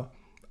European title,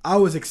 I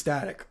was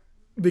ecstatic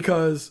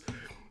because,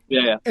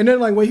 and then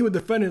when he would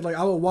defend it,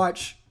 I would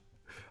watch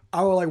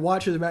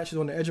his matches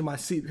on the edge of my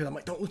seat because I'm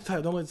like, don't let the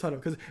title.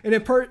 And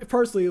then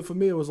personally, for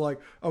me, it was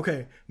like,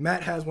 okay,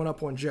 Matt has one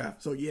up on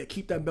Jeff. So yeah,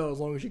 keep that belt as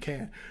long as you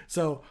can.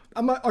 So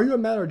are you a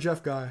Matt or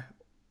Jeff guy?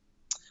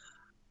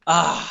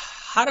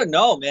 I don't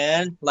know,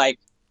 man.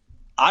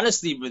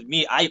 Honestly, with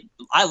me, I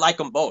like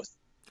them both.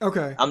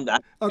 Okay. I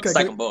like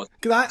them both.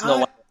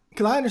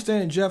 Because I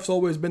understand Jeff's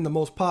always been the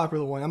most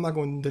popular one. I'm not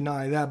going to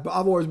deny that. But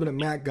I've always been a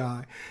Matt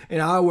guy.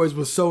 And I always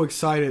was so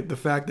excited the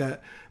fact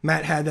that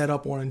Matt had that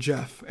up on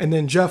Jeff. And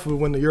then Jeff would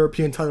win the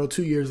European title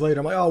 2 years later.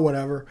 I'm like, oh,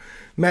 whatever.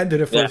 Matt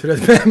did it first.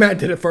 Yeah. Matt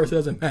did it first. It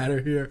doesn't matter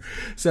here.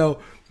 So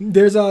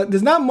there's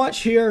not much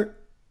here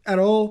at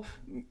all.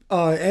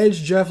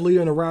 Edge, Jeff, Lita,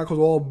 and the Radicals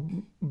all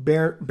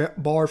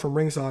barred from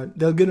ringside.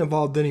 They'll get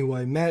involved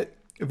anyway. Matt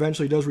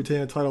eventually does retain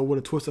the title with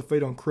a twist of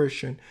fate on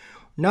Christian.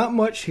 Not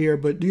much here,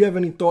 but do you have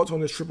any thoughts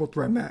on this triple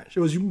threat match? It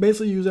was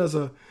basically used as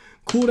a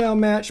cool-down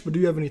match, but do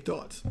you have any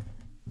thoughts?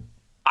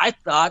 I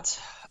thought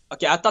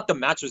the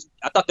match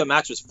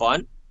was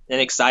fun and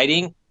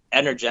exciting,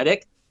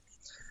 energetic.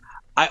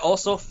 I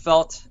also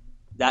felt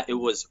that it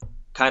was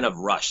kind of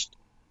rushed.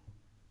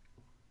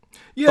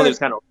 Yeah, it was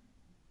kind of.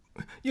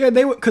 Yeah,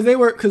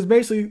 because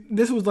basically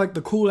this was like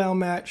the cool-down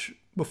match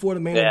before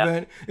the main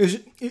event.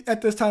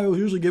 At this time, it was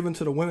usually given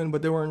to the women,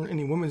 but there weren't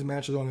any women's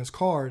matches on this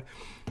card.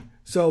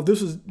 So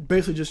this was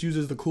basically just used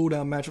as the cool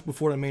down matchup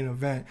before the main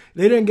event.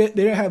 They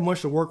didn't have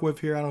much to work with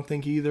here, I don't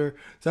think either.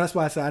 So that's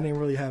why I said I didn't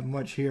really have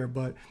much here.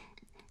 But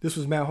this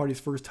was Matt Hardy's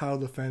first title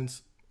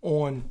defense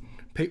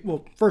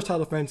first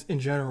title defense in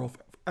general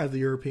as the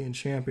European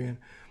champion.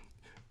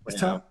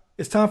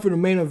 It's time for the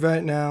main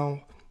event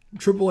now.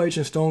 Triple H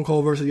and Stone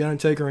Cold versus The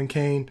Undertaker and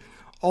Kane.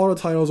 All the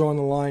titles are on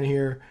the line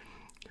here.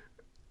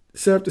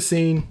 Set up the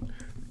scene.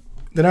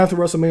 Then after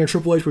WrestleMania,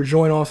 Triple H would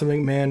join Austin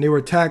McMahon. They were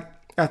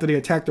attacked after they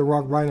attacked The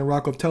Rock, riding The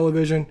Rock off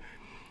television.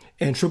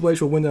 And Triple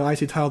H would win the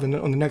IC title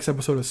on the next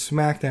episode of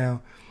SmackDown.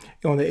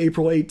 On the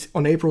April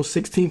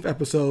 16th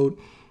episode,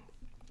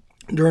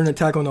 during an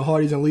attack on the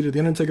Hardys and Lita, The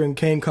Undertaker and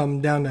Kane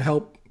come down to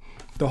help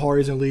the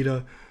Hardys and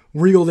Lita.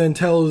 Regal then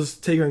tells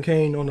Taker and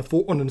Kane on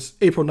the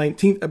April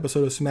 19th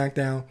episode of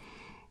SmackDown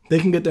they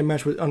can get their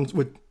match with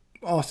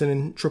Austin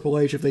and Triple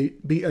H if they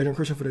beat Edge and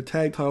Christian for the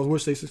tag titles,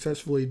 which they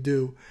successfully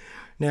do.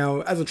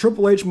 Now, as a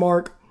Triple H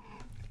mark,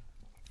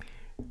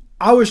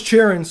 I was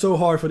cheering so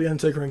hard for The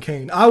Undertaker and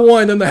Kane. I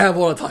wanted them to have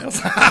all the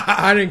titles.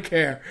 I didn't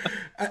care.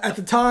 At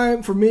the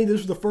time, for me, this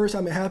was the first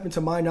time it happened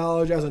to my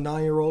knowledge as a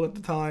 9-year-old at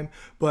the time.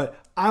 But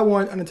I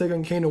wanted Undertaker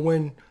and Kane to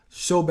win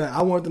so bad.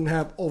 I wanted them to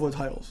have all the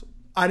titles.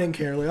 I didn't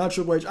care. Like,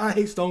 Triple H, I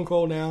hate Stone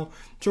Cold now.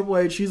 Triple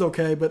H, he's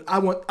okay. But I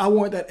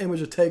want that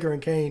image of Taker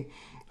and Kane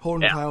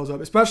holding the titles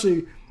up.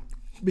 Especially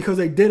because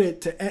they did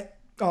it to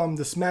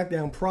the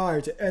SmackDown prior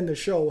to end the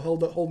show,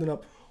 holding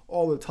up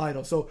all the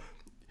titles. So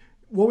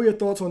what were your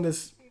thoughts on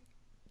this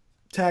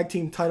tag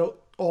team title,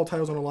 all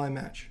titles on the line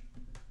match?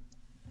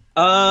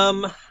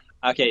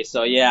 Okay,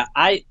 so yeah,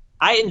 I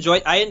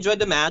enjoyed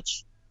the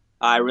match.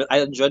 I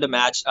enjoyed the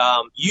match.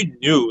 You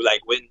knew, like,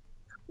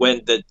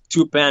 when the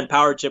 2-man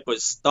power trip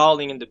was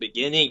stalling in the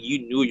beginning, you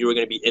knew you were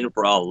going to be in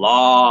for a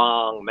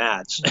long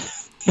match.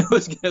 it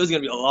was going to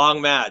be a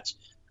long match.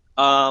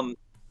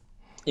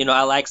 You know,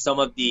 I like some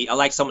of the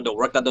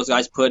work that those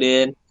guys put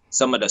in,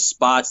 some of the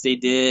spots they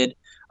did.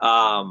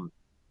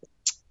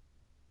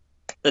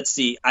 Let's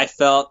see. I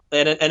felt,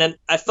 and then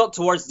I felt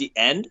towards the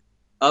end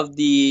of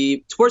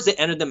the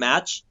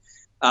match,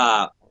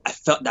 I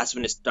felt that's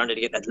when it started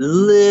to get a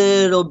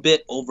little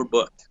bit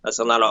overbooked. That's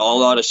a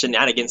lot of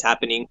shenanigans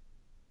happening.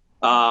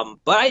 But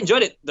I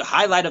enjoyed it. The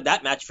highlight of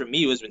that match for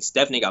me was when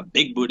Stephanie got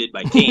big booted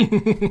by Kane.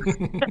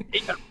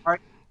 They got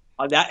part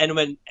on that, and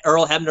when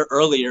Earl Hebner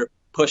earlier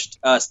pushed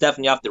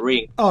Stephanie off the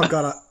ring. Oh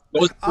God.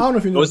 I don't know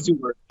if you noticed.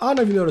 I don't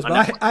know if you noticed,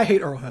 but I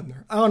hate Earl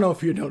Hebner. I don't know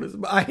if you noticed,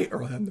 but I hate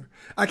Earl Hebner.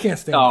 I can't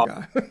stand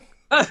the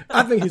guy.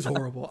 I think he's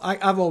horrible.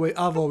 I've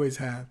always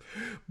have.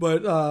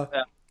 But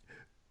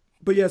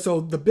yeah. So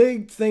the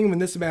big thing in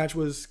this match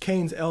was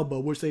Kane's elbow,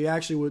 which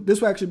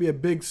this would actually be a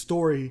big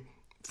story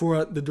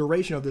for the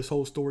duration of this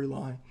whole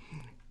storyline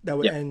that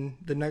would end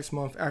the next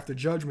month after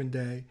Judgment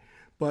Day.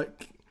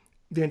 But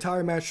the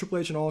entire match, Triple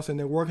H and Austin,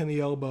 they're working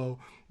the elbow.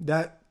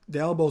 The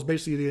elbow is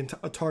basically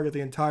a target the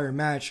entire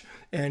match.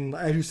 And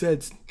as you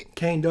said,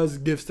 Kane does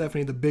give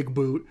Stephanie the big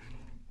boot.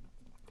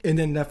 And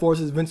then that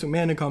forces Vince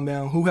McMahon to come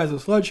down, who has a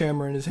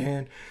sledgehammer in his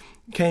hand.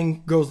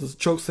 Kane goes to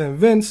chokeslam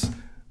Vince.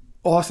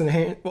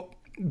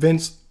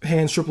 Vince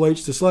hands Triple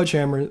H the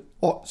sledgehammer.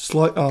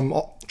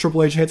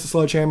 Triple H hits the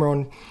sledgehammer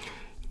on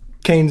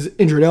Kane's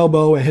injured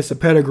elbow and hits the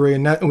pedigree.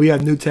 And we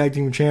have new tag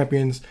team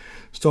champions,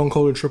 Stone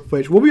Cold and Triple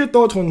H. What were your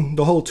thoughts on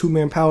the whole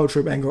 2-man power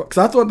trip angle? Because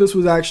I thought this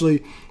was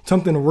actually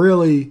something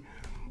really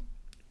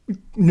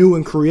new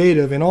and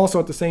creative. And also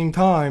at the same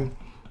time,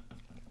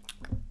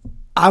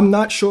 I'm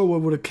not sure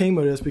what would have came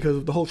of this because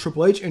of the whole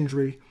Triple H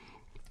injury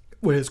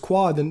with his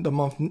quad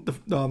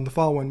the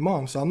following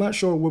month. So I'm not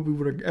sure what we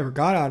would have ever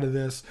got out of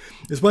this,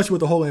 especially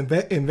with the whole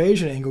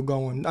invasion angle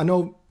going. I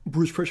know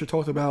Bruce Prichard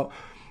talked about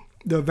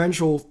the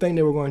eventual thing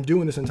they were going to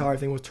do in this entire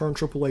thing was turn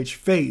Triple H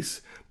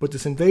face, but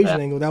this invasion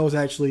angle, that was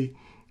actually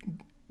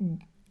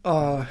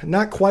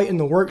not quite in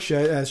the works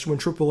yet as when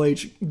Triple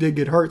H did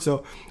get hurt.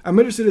 So I'm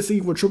interested to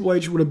see what Triple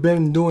H would have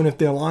been doing if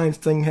the alliance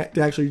thing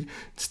actually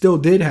still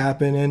did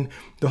happen, and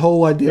the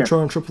whole idea of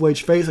turning Triple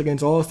H face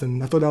against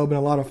Austin. I thought that would have been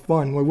a lot of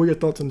fun. What were your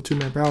thoughts on the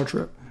 2-man power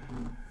trip?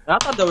 I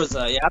thought that was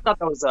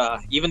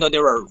even though they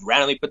were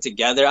randomly put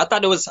together, I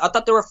thought they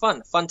were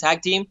fun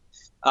tag team.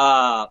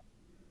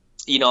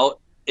 You know,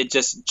 it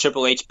just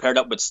Triple H paired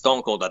up with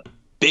Stone Cold, the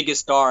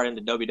biggest star in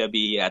the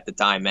WWE at the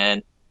time,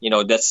 man. You know,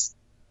 it's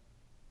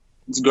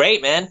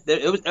great, man.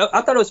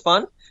 I thought it was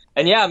fun.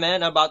 And yeah,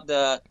 man, about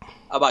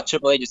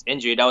Triple H's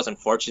injury, that was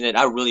unfortunate.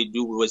 I really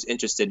was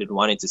interested in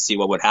wanting to see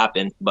what would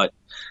happen, but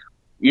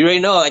you already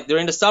know, like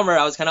during the summer,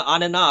 I was kind of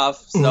on and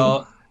off,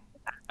 so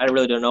I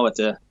really don't know what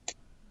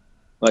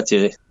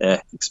to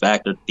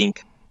expect or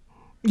think.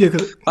 Yeah,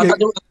 because it's one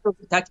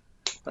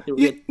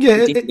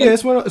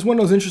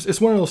of those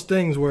It's one of those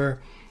things where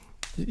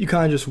you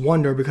kind of just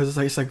wonder because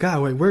it's like,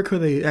 God, wait, where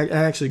could they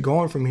actually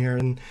gone from here?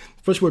 And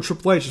especially with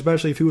Triple H,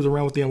 especially if he was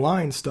around with the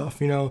Alliance stuff,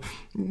 you know,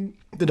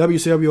 the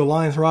WCW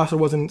Alliance roster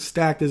wasn't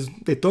stacked as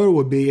they thought it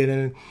would be, and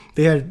then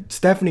they had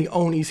Stephanie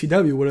own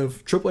ECW. Would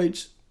have Triple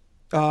H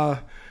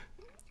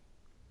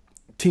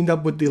teamed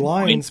up with the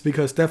Alliance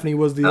because Stephanie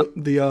was the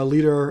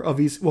leader of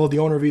the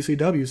owner of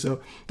ECW.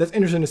 So that's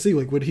interesting to see.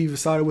 Like, would he have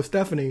sided with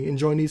Stephanie and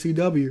joined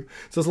ECW?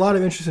 So there's a lot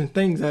of interesting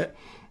things that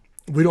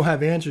we don't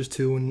have answers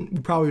to, and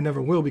we probably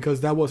never will,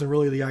 because that wasn't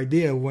really the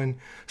idea when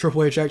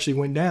Triple H actually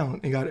went down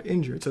and got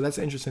injured. So that's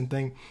an interesting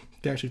thing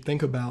to actually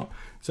think about.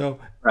 So,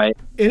 right.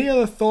 Any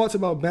other thoughts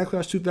about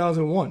Backlash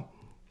 2001?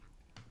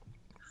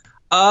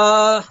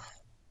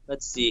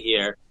 Let's see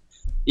here.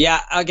 Yeah,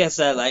 like I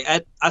said, like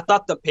I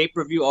thought the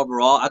pay-per-view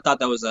overall, I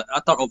thought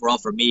overall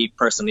for me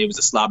personally it was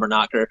a slobber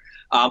knocker.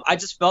 I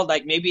just felt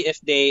like maybe if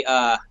they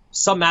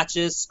some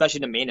matches,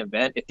 especially the main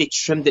event, if they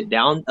trimmed it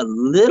down a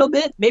little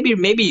bit, maybe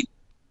if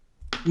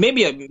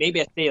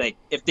they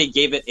if they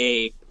gave it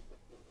if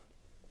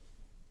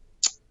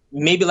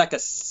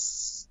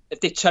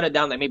they shut it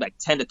down like maybe like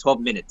 10 to 12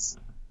 minutes,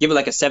 give it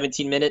like a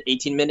 17-minute,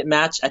 18-minute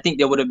match, I think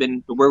that would have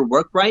been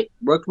worked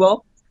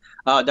well.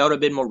 That would have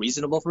been more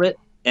reasonable for it.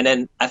 And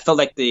then I felt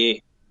like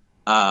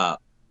I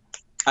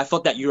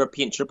felt that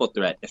European triple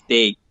threat, if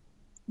they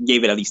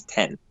gave it at least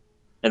 10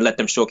 and let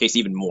them showcase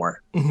even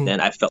more, then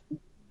I felt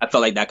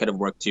like that could have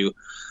worked too.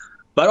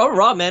 But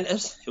overall, man,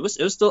 it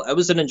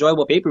was an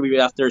enjoyable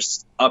pay-per-view after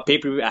a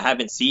pay-per-view I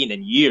haven't seen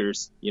in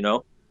years, you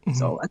know.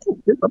 So I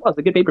think it was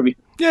a good pay-per-view.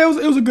 Yeah,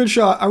 it was a good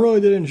shot. I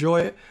really did enjoy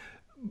it.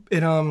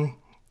 And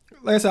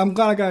like I said, I'm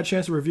glad I got a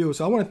chance to review it.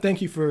 So I want to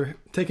thank you for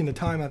taking the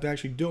time out to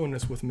actually doing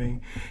this with me.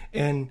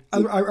 And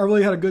I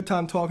really had a good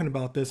time talking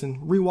about this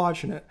and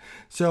rewatching it.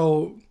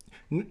 So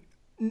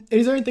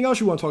is there anything else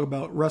you want to talk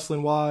about,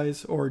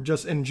 wrestling-wise, or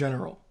just in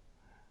general?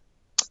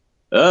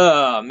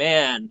 Oh,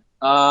 man.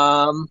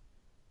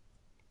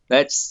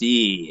 Let's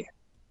see.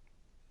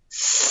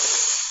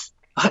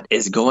 What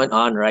is going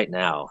on right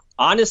now?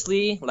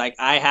 Honestly, like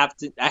I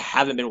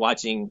haven't been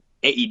watching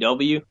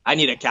AEW. I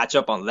need to catch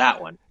up on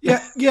that one.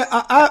 Yeah.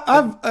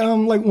 I've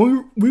like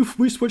when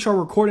we switch our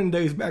recording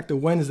days back to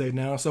Wednesday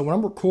now. So when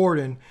I'm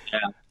recording,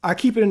 I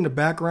keep it in the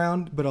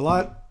background,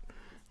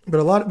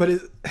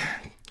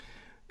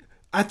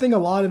 I think a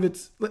lot of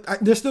it's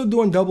they're still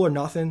doing Double or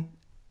Nothing.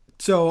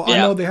 So I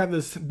know they have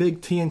this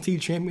big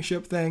TNT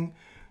Championship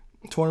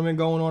tournament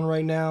going on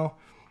right now,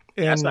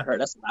 and that's not her.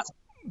 That's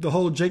the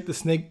whole Jake the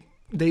Snake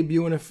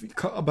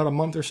debuting about a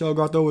month or so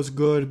ago. I thought was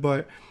good,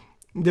 but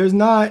there's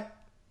not.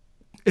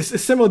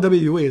 It's similar to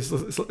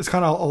WWE. It's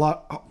kind of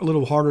a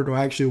little harder to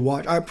actually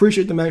watch. I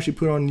appreciate them actually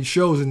putting on these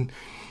shows and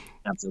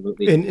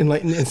absolutely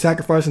and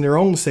sacrificing their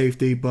own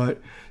safety, but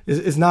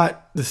it's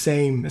not the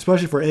same,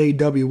 especially for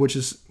AEW, which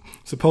is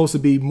supposed to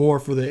be more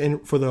for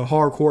the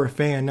hardcore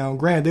fan. Now,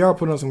 granted, they are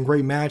putting on some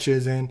great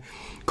matches, and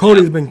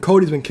Cody's been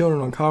killing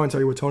it on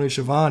commentary with Tony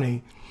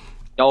Schiavone.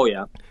 Oh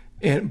yeah,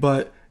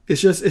 but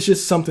it's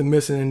just something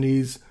missing in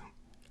these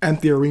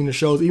empty arena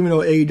shows. Even though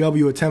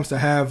AEW attempts to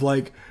have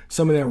like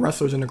some of their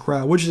wrestlers in the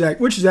crowd, which is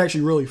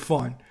actually really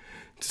fun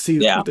to see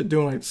what they're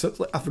doing.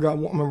 I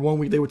remember one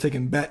week they were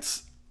taking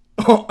bets,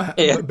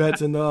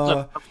 bets in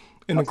the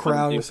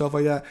crowd and stuff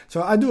like that.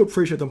 So I do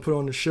appreciate them putting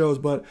on the shows,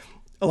 but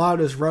a lot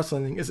of this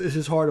wrestling it's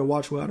just hard to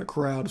watch without a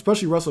crowd,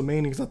 especially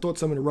WrestleMania. Because I thought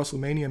some of the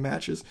WrestleMania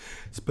matches,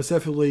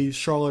 specifically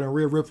Charlotte and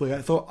Rhea Ripley,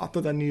 I thought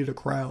that needed a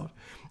crowd,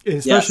 and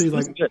especially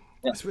like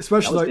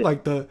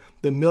the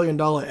 $1 million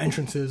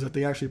entrances that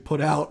they actually put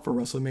out for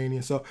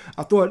WrestleMania. So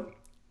I thought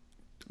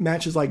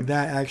matches like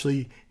that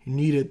actually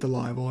needed the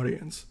live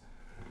audience.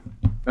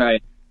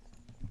 Right.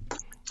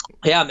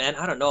 Yeah, man.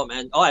 I don't know,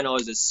 man. All I know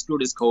is screw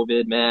this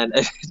COVID, man.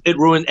 It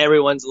ruined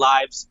everyone's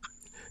lives.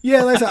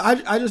 Yeah, like I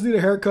said, I just need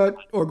a haircut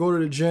or go to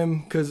the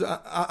gym because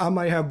I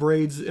might have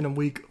braids in a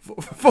week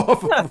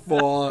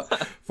for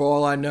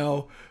all I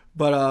know.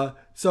 But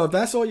so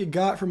that's all you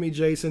got from me,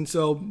 Jason.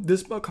 So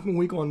this upcoming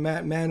week on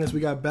Matt Madness, we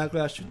got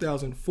Backlash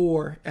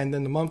 2004, and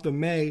then the month of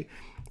May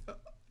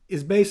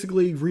is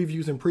basically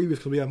reviews and previews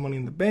because we have Money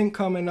in the Bank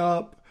coming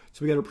up.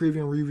 So we got a preview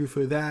and review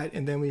for that,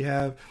 and then we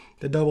have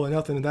the Double or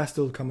Nothing, and that's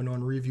still coming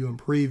on review and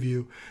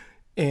preview.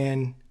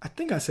 And I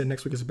think I said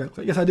next week is a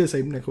Backlash. Yes, I did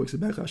say next week is a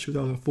Backlash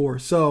 2004.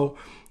 So,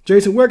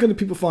 Jason, where can the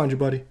people find you,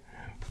 buddy?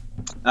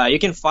 You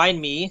can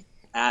find me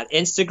at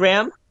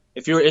Instagram.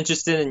 If you're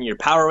interested in your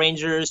Power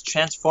Rangers,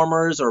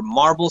 Transformers, or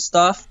Marvel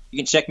stuff, you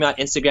can check me out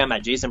on Instagram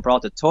at Jason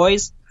Peralta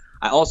Toys.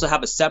 I also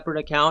have a separate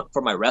account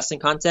for my wrestling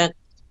content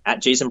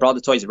at Jason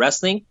Peralta Toys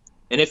Wrestling.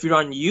 And if you're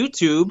on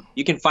YouTube,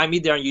 you can find me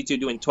there on YouTube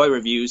doing toy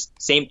reviews.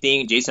 Same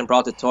thing, Jason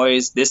Peralta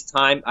Toys. This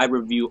time, I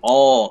review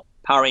all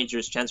Power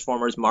Rangers,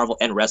 Transformers, Marvel,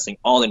 and wrestling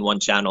all in one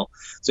channel.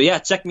 So yeah,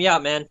 check me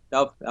out, man.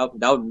 That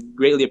would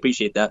greatly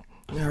appreciate that.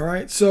 All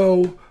right,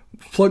 so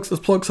let's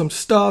plug some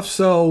stuff.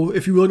 So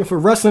if you're looking for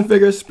wrestling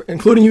figures,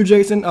 including you,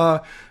 Jason,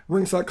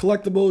 Ringside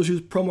Collectibles, use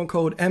promo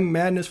code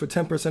MMadness for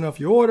 10% off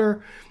your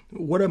order.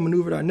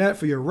 WhatUpManeuver.net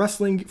for your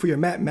wrestling, for your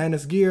Matt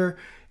Madness gear,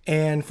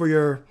 and for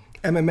your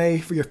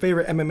MMA, for your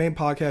favorite MMA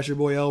podcast, your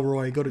boy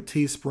Elroy, go to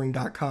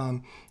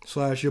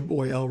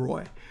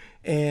teespring.com/yourboyelroy.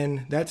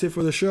 And that's it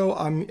for the show.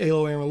 I'm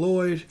Alo Aaron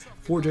Lloyd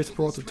for Jason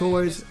Peralta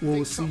Toys.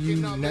 We'll see you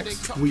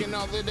next week.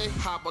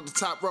 Hop on the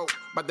top rope,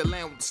 by the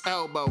land with this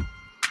elbow.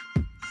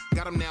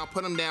 Got him now,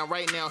 put him down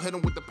right now, hit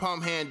him with the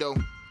palm handle.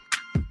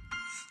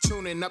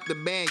 tuning up the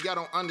band, y'all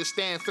don't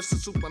understand. Fist of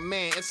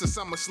Superman, it's a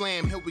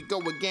SummerSlam. Here we go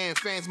again.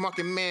 Fans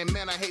marking man,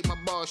 I hate my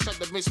balls. Shut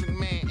the Vince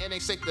McMahon, it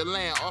ain't safe to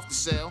land off the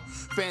cell.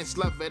 Fans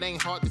love it,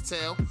 ain't hard to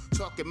tell.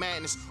 Talking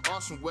madness,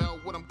 awesome. Well,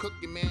 what I'm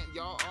cooking, man,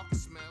 y'all all can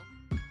smell.